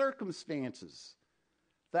regardless of circumstances,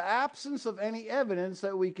 the absence of any evidence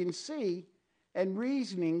that we can see, and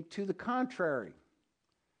reasoning to the contrary.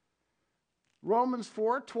 Romans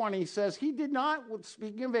 4:20 says, he did not,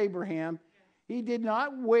 speaking of Abraham, he did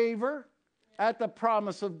not waver at the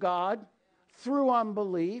promise of God through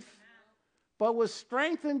unbelief, but was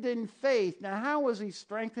strengthened in faith. Now, how was he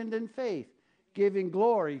strengthened in faith? Giving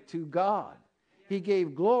glory to God. He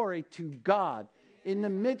gave glory to God. In the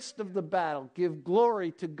midst of the battle, give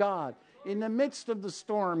glory to God. In the midst of the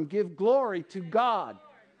storm, give glory to God.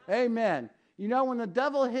 Amen. You know, when the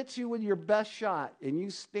devil hits you with your best shot and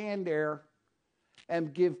you stand there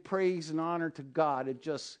and give praise and honor to God,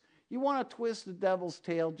 you want to twist the devil's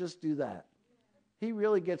tail, just do that. He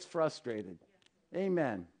really gets frustrated.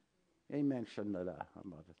 Amen. Amen.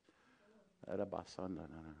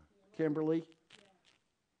 Kimberly,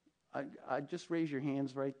 I just raise your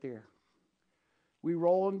hands right there. We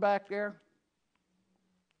rolling back there?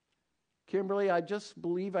 Kimberly, I just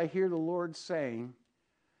believe I hear the Lord saying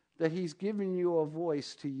that he's giving you a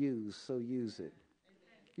voice to use, so use it.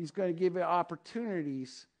 He's going to give you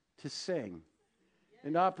opportunities to sing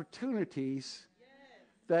and opportunities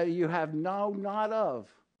that you have not of.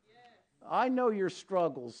 I know your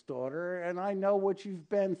struggles, daughter, and I know what you've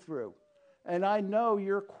been through, and I know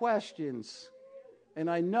your questions, and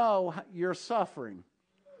I know your suffering,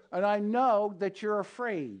 and I know that you're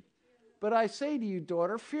afraid. But I say to you,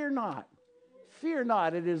 daughter, fear not. Fear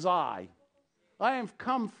not, it is I. I have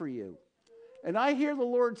come for you. And I hear the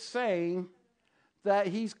Lord saying that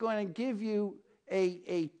he's going to give you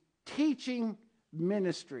a teaching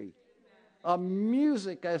ministry, a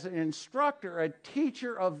music as an instructor, a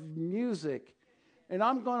teacher of music. And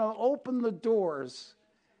I'm going to open the doors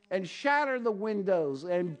and shatter the windows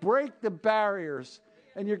and break the barriers.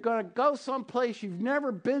 And you're going to go someplace you've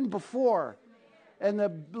never been before. And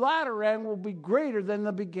the latter end will be greater than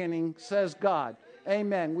the beginning, says God.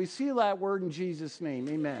 Amen. We seal that word in Jesus' name.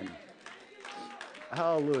 Amen.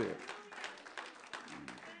 Hallelujah.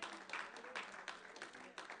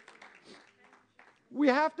 We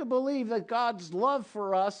have to believe that God's love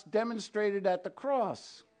for us demonstrated at the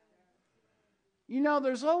cross. You know,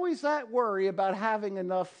 there's always that worry about having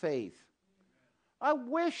enough faith. I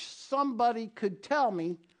wish somebody could tell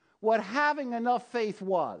me what having enough faith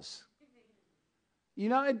was. You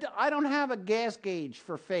know, I don't have a gas gauge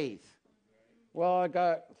for faith. Well, I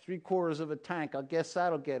got 3/4 of a tank. I guess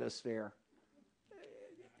that'll get us there.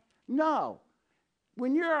 No.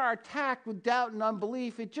 When you're attacked with doubt and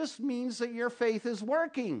unbelief, it just means that your faith is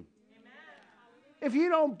working. If you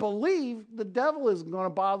don't believe, the devil isn't going to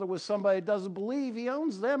bother with somebody that doesn't believe. He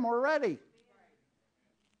owns them already.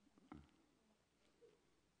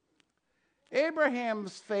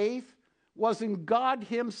 Abraham's faith was in God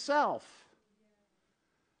himself,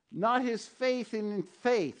 not his faith in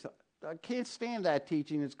faith. I can't stand that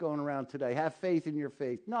teaching that's going around today. Have faith in your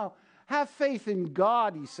faith. No, have faith in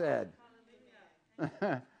God, he said.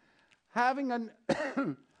 Having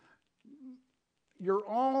your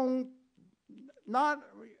own, not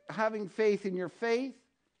having faith in your faith,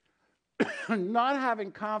 not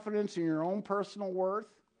having confidence in your own personal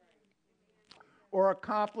worth or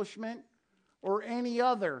accomplishment or any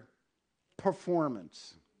other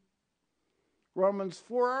performance. Romans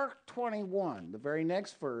 4:21, the very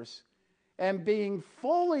next verse, and being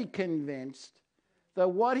fully convinced that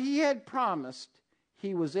what he had promised,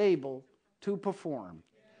 he was able to perform.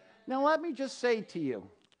 Now let me just say to you,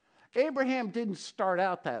 Abraham didn't start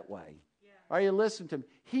out that way. Are you listening to him?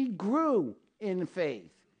 He grew in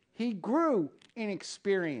faith. He grew in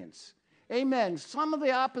experience. Amen. Some of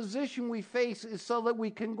the opposition we face is so that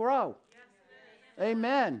we can grow.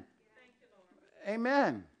 Amen.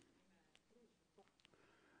 Amen.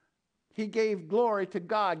 He gave glory to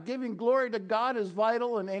God. Giving glory to God is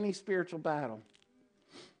vital in any spiritual battle.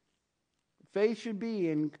 Faith should be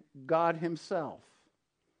in God himself.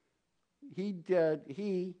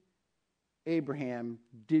 Abraham,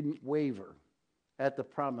 didn't waver at the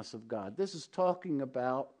promise of God. This is talking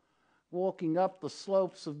about walking up the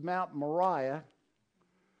slopes of Mount Moriah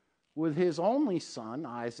with his only son,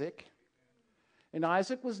 Isaac. And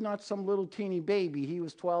Isaac was not some little teeny baby. He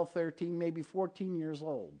was 12, 13, maybe 14 years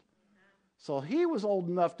old. So he was old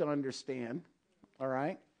enough to understand, all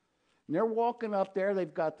right? And they're walking up there.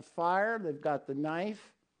 They've got the fire. They've got the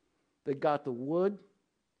knife. They've got the wood.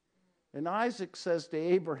 And Isaac says to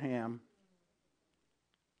Abraham,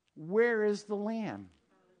 where is the lamb?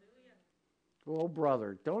 Oh,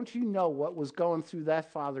 brother, don't you know what was going through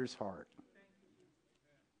that father's heart?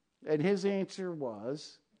 And his answer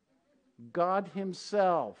was, God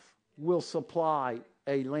himself will supply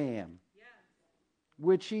a lamb,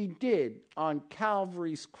 which he did on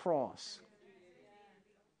Calvary's cross.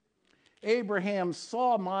 Abraham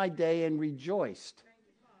saw my day and rejoiced.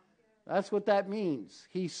 That's what that means.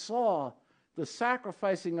 He saw the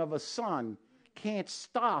sacrificing of a son can't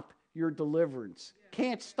stop your deliverance,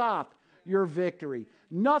 can't stop your victory.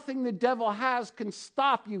 Nothing the devil has can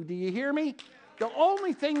stop you. Do you hear me? The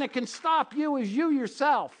only thing that can stop you is you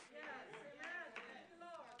yourself.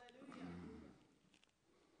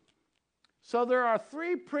 So there are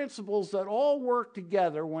three principles that all work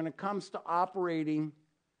together when it comes to operating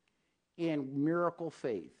in miracle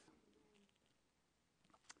faith.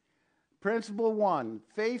 Principle 1,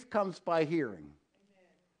 faith comes by hearing.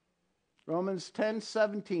 Romans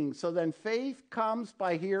 10:17. So then faith comes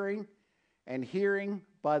by hearing, and hearing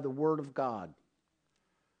by the word of God.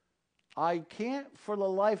 I can't for the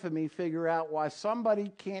life of me figure out why somebody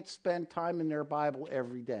can't spend time in their Bible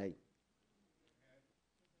every day.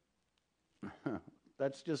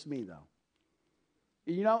 That's just me, though.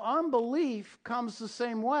 You know, unbelief comes the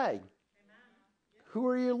same way. Who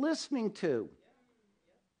are you listening to?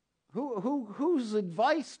 Whose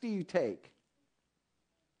advice do you take?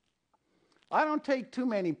 I don't take too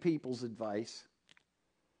many people's advice.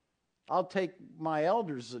 I'll take my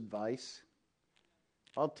elder's advice.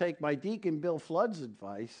 I'll take my deacon Bill Flood's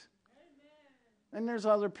advice. And there's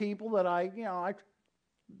other people that I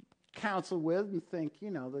counsel with and think,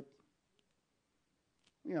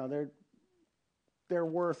 that they're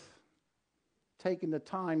worth taking the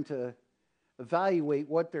time to evaluate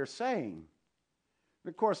what they're saying.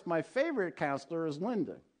 Of course, my favorite counselor is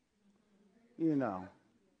Linda. And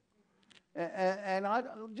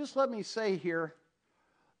just let me say here,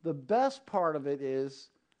 the best part of it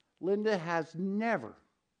is Linda has never,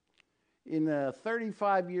 in the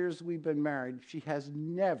 35 years we've been married, she has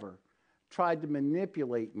never tried to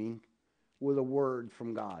manipulate me with a word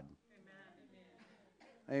from God.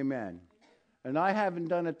 Amen. Amen. And I haven't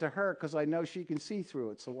done it to her because I know she can see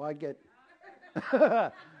through it, so I get...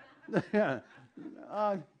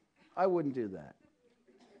 I wouldn't do that.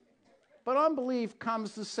 But unbelief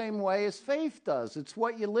comes the same way as faith does. It's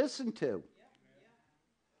what you listen to.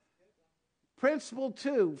 Principle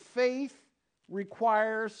 2, faith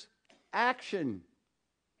requires action.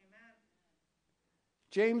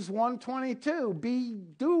 James 1:22, be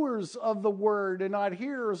doers of the word and not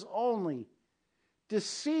hearers only,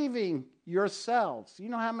 deceiving yourselves. You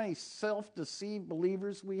know how many self-deceived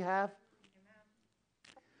believers we have?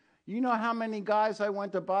 You know how many guys I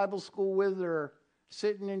went to Bible school with are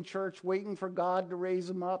sitting in church waiting for God to raise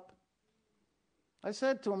them up? I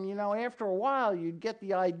said to them, you know, after a while, you'd get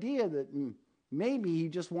the idea that maybe he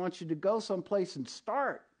just wants you to go someplace and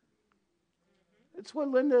start. It's what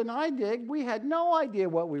Linda and I did. We had no idea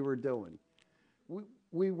what we were doing.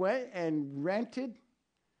 We went and rented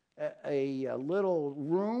a little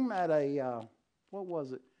room at what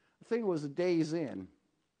was it? I think it was a Days Inn.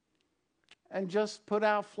 And just put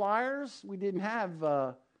out flyers. We didn't have,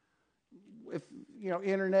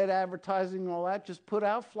 internet advertising and all that. Just put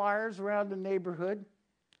out flyers around the neighborhood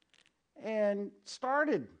and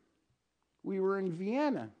started. We were in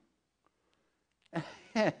Vienna.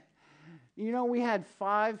 You know, we had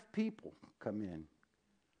 5 people come in.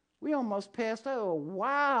 We almost passed out. Oh,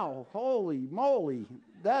 wow, holy moly,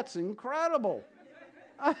 that's incredible.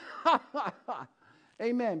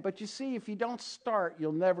 Amen. But you see, if you don't start,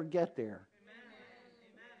 you'll never get there.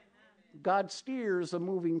 God steers a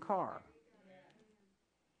moving car.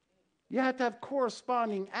 You have to have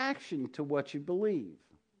corresponding action to what you believe.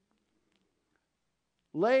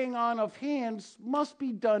 Laying on of hands must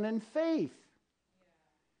be done in faith.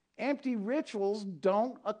 Empty rituals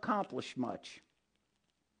don't accomplish much.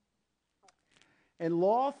 And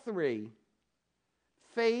law 3,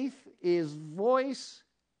 faith is voice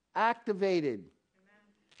activated.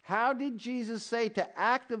 How did Jesus say to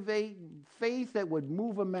activate faith that would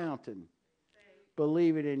move a mountain?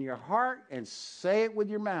 Believe it in your heart and say it with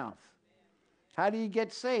your mouth. How do you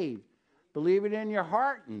get saved? Believe it in your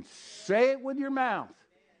heart and say it with your mouth.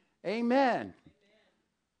 Amen.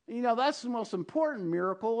 You know, that's the most important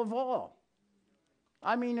miracle of all.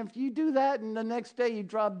 I mean, if you do that and the next day you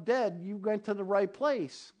drop dead, you went to the right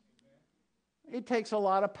place. It takes a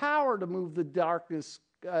lot of power to move the darkness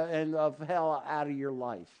and of hell out of your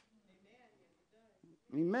life.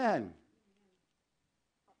 Amen.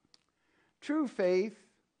 True faith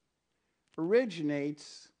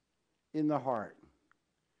originates in the heart.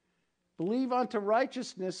 Believe unto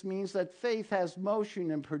righteousness means that faith has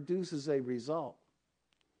motion and produces a result.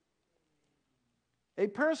 A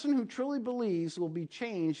person who truly believes will be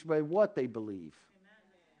changed by what they believe.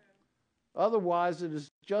 Otherwise, it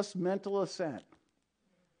is just mental assent.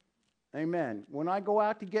 Amen. When I go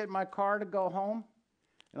out to get my car to go home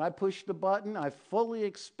and I push the button, I fully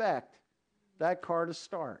expect that car to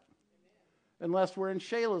start. Unless we're in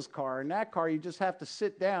Shayla's car. In that car, you just have to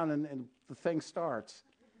sit down and the thing starts.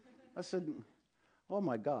 I said, oh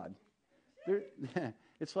my God.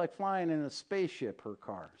 It's like flying in a spaceship, her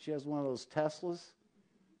car. She has one of those Teslas.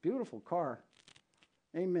 Beautiful car.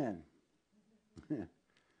 Amen.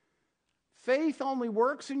 Faith only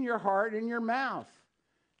works in your heart and your mouth.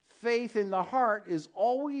 Faith in the heart is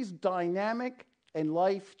always dynamic and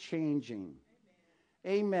life-changing.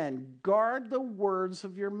 Amen. Guard the words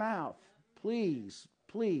of your mouth. Please,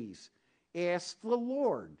 please ask the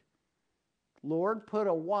Lord. Lord, put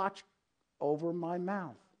a watch over my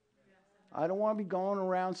mouth. I don't want to be going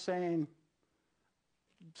around saying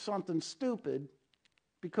something stupid,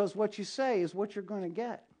 because what you say is what you're going to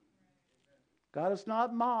get. God is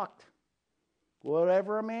not mocked.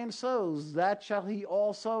 Whatever a man sows, that shall he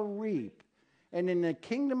also reap. And in the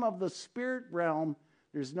kingdom of the spirit realm,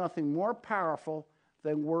 there's nothing more powerful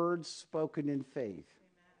than words spoken in faith.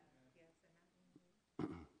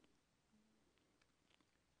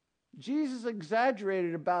 Jesus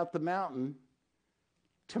exaggerated about the mountain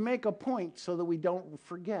to make a point so that we don't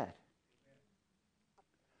forget.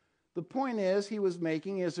 The point he was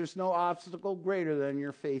making is there's no obstacle greater than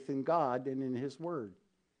your faith in God and in his word.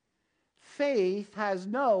 Faith has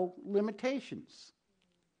no limitations.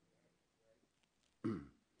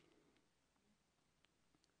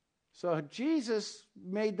 So Jesus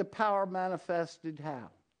made the power manifested how?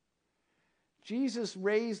 Jesus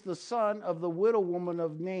raised the son of the widow woman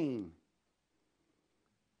of Nain.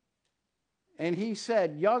 And he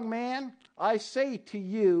said, young man, I say to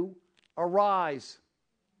you, arise.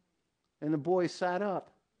 And the boy sat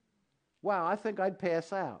up. Wow, I think I'd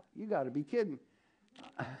pass out. You got to be kidding.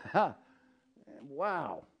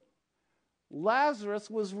 Wow. Lazarus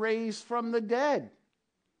was raised from the dead.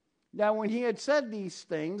 Now, when he had said these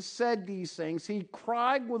things, he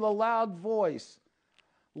cried with a loud voice,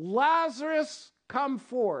 Lazarus, come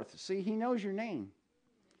forth. See, he knows your name.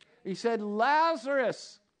 He said,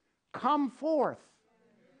 Lazarus, come forth.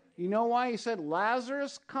 You know why he said,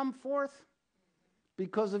 Lazarus, come forth?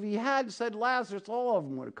 Because if he had said Lazarus, all of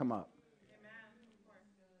them would have come up.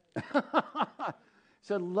 He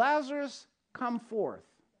said, Lazarus, come forth.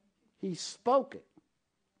 He spoke it.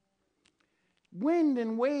 Wind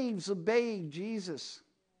and waves obeyed Jesus.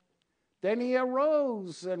 Then he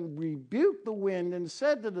arose and rebuked the wind and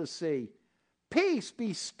said to the sea, "Peace,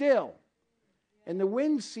 be still." And the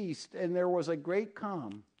wind ceased, and there was a great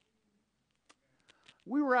calm.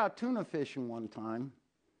 We were out tuna fishing one time,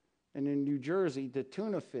 and in New Jersey, to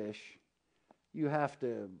tuna fish, you have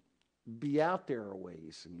to be out there a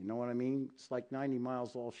ways. You know what I mean? It's like 90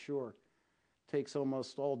 miles offshore. It takes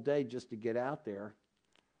almost all day just to get out there,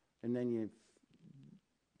 and then you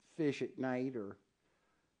fish at night or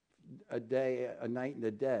a night and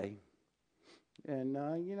a day. And,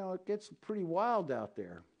 it gets pretty wild out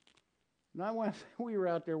there. And we were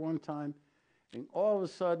out there one time, and all of a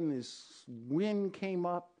sudden this wind came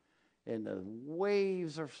up, and the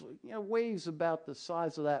waves are, waves about the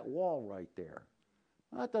size of that wall right there.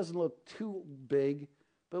 That doesn't look too big,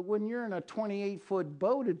 but when you're in a 28-foot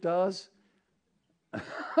boat, it does.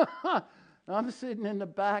 I'm sitting in the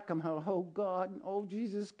back. I'm like, oh, God, oh,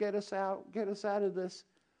 Jesus, get us out of this.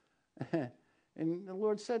 And the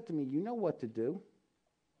Lord said to me, "You know what to do."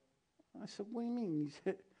 I said, "What do you mean?"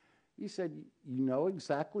 He said, "You know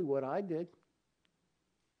exactly what I did.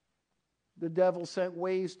 The devil sent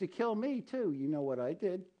waves to kill me, too. You know what I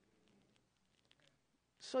did.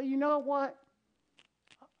 So you know what?"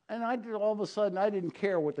 And all of a sudden, I didn't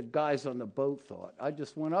care what the guys on the boat thought. I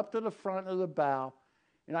just went up to the front of the bow,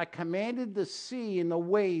 and I commanded the sea and the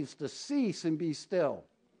waves to cease and be still.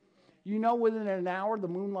 You know, within an hour, the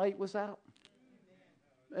moonlight was out.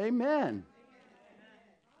 Amen.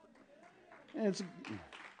 And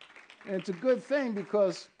it's a good thing,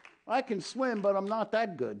 because I can swim, but I'm not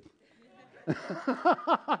that good.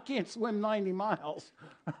 I can't swim 90 miles,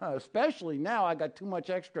 especially now. I got too much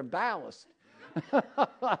extra ballast.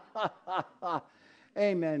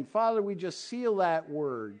 Amen. Father, we just seal that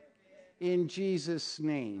word in Jesus'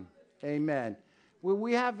 name. Amen. Will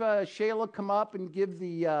we have Shayla come up and give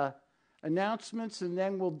the announcements, and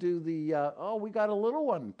then we'll do the, we got a little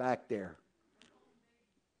one back there.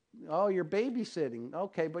 Oh, you're babysitting.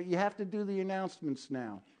 Okay, but you have to do the announcements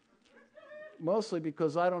now. Mostly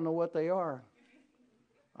because I don't know what they are.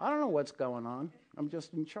 I don't know what's going on. I'm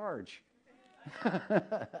just in charge.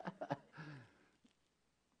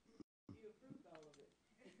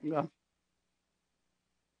 No.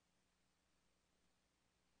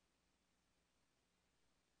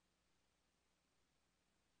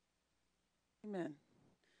 Amen.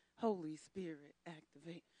 Holy Spirit,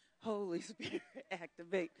 activate. Holy Spirit,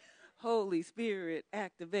 activate. Holy Spirit,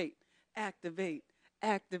 activate. Activate.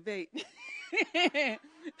 Activate.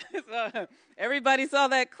 So, everybody saw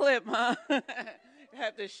that clip, huh? I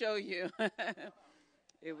have to show you.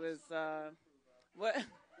 It was, what?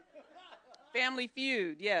 Family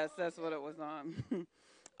Feud. Yes, that's what it was on.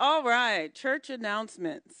 All right, church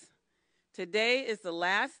announcements. Today is the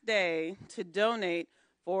last day to donate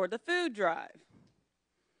for the food drive.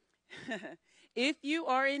 If you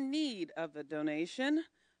are in need of a donation,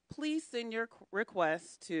 please send your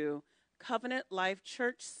request to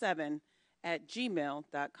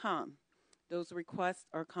covenantlifechurch7@gmail.com. Those requests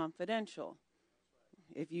are confidential.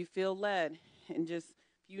 If you feel led and if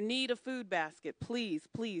you need a food basket, please,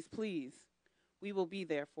 please, please, we will be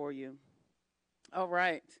there for you. All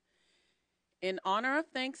right. In honor of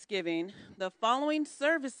Thanksgiving, the following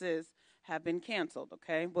services have been canceled,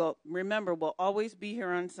 okay? Well, remember, we'll always be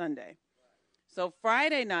here on Sunday. So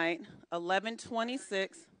Friday night,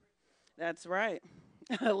 11:26, that's right,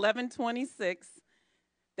 11:26,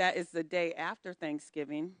 that is the day after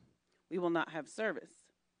Thanksgiving, we will not have service.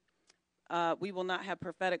 We will not have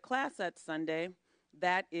prophetic class that Sunday.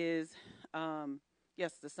 That is, the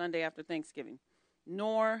Sunday after Thanksgiving,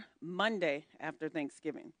 nor Monday after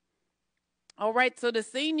Thanksgiving. All right, so the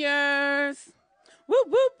seniors, whoop,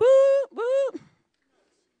 whoop, whoop, whoop.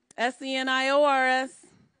 SENIORS.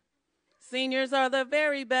 Seniors are the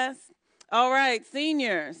very best. All right,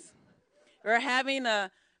 seniors. We're having a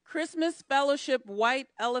Christmas Fellowship White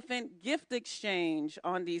Elephant gift exchange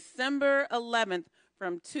on December 11th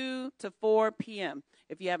from 2 to 4 p.m.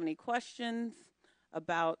 If you have any questions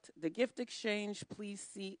about the gift exchange, please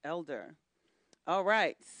see Elder. All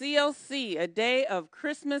right, CLC, a day of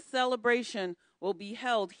Christmas celebration, will be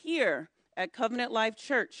held here at Covenant Life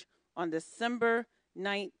Church on December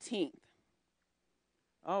 19th.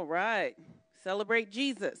 All right, celebrate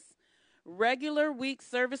Jesus. Regular week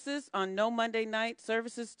services on No Monday Night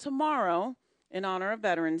services tomorrow in honor of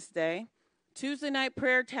Veterans Day. Tuesday night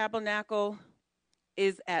prayer tabernacle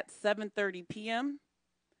is at 7:30 p.m.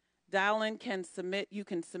 You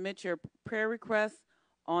can submit your prayer requests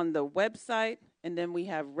on the website, and then we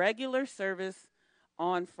have regular service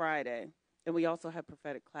on Friday. And we also have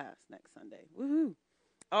prophetic class next Sunday. Woohoo!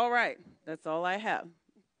 All right. That's all I have.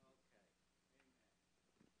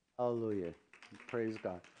 Hallelujah. Praise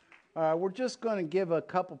God. We're just going to give a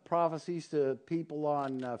couple prophecies to people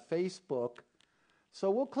on Facebook. So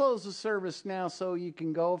we'll close the service now so you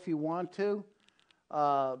can go if you want to.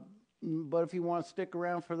 But if you want to stick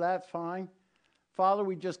around for that, fine. Father,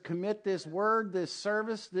 we just commit this word, this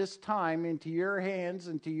service, this time into your hands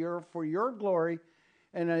and for your glory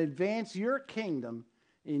and advance your kingdom.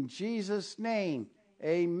 In Jesus' name,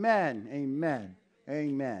 amen, amen,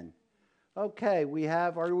 amen. Okay,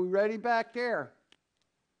 are we ready back there?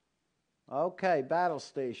 Okay, battle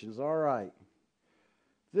stations, all right.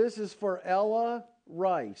 This is for Ella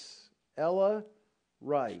Rice. Ella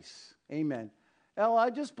Rice, amen. Ella, I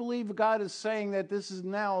just believe God is saying that this is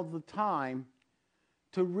now the time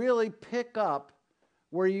to really pick up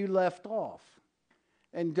where you left off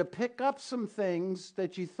and to pick up some things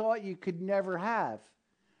that you thought you could never have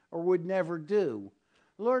or would never do.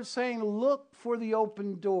 The Lord's saying, look for the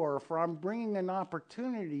open door, for I'm bringing an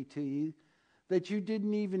opportunity to you that you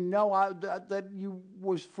didn't even know that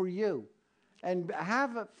was for you. And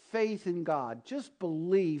have faith in God. Just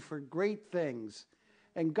believe for great things.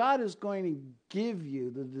 And God is going to give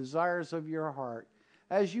you the desires of your heart.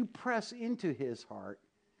 As you press into his heart,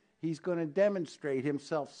 he's going to demonstrate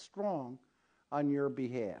himself strong on your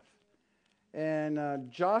behalf.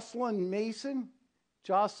 And Jocelyn Mason,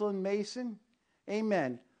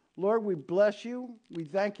 amen. Lord, we bless you. We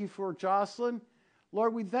thank you for Jocelyn.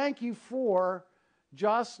 Lord, we thank you for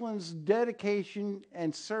Jocelyn's dedication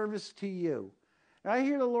and service to you. And I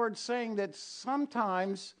hear the Lord saying that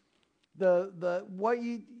sometimes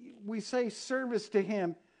we say service to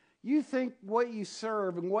him, you think what you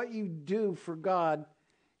serve and what you do for God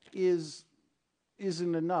isn't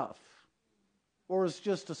enough, or is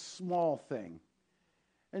just a small thing.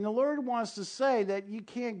 And the Lord wants to say that you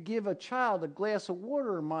can't give a child a glass of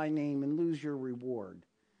water in my name and lose your reward.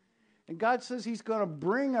 And God says he's going to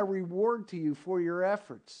bring a reward to you for your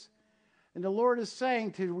efforts. And the Lord is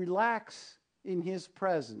saying to relax in his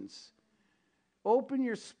presence. Open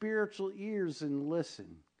your spiritual ears and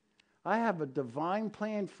listen. I have a divine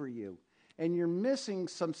plan for you, and you're missing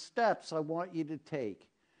some steps I want you to take.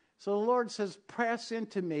 So the Lord says, press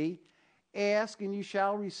into me, ask, and you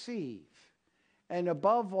shall receive. And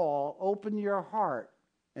above all, open your heart,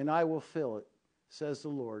 and I will fill it, says the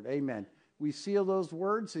Lord. Amen. We seal those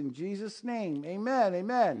words in Jesus' name. Amen,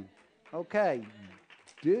 amen. Okay,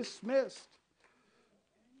 dismissed.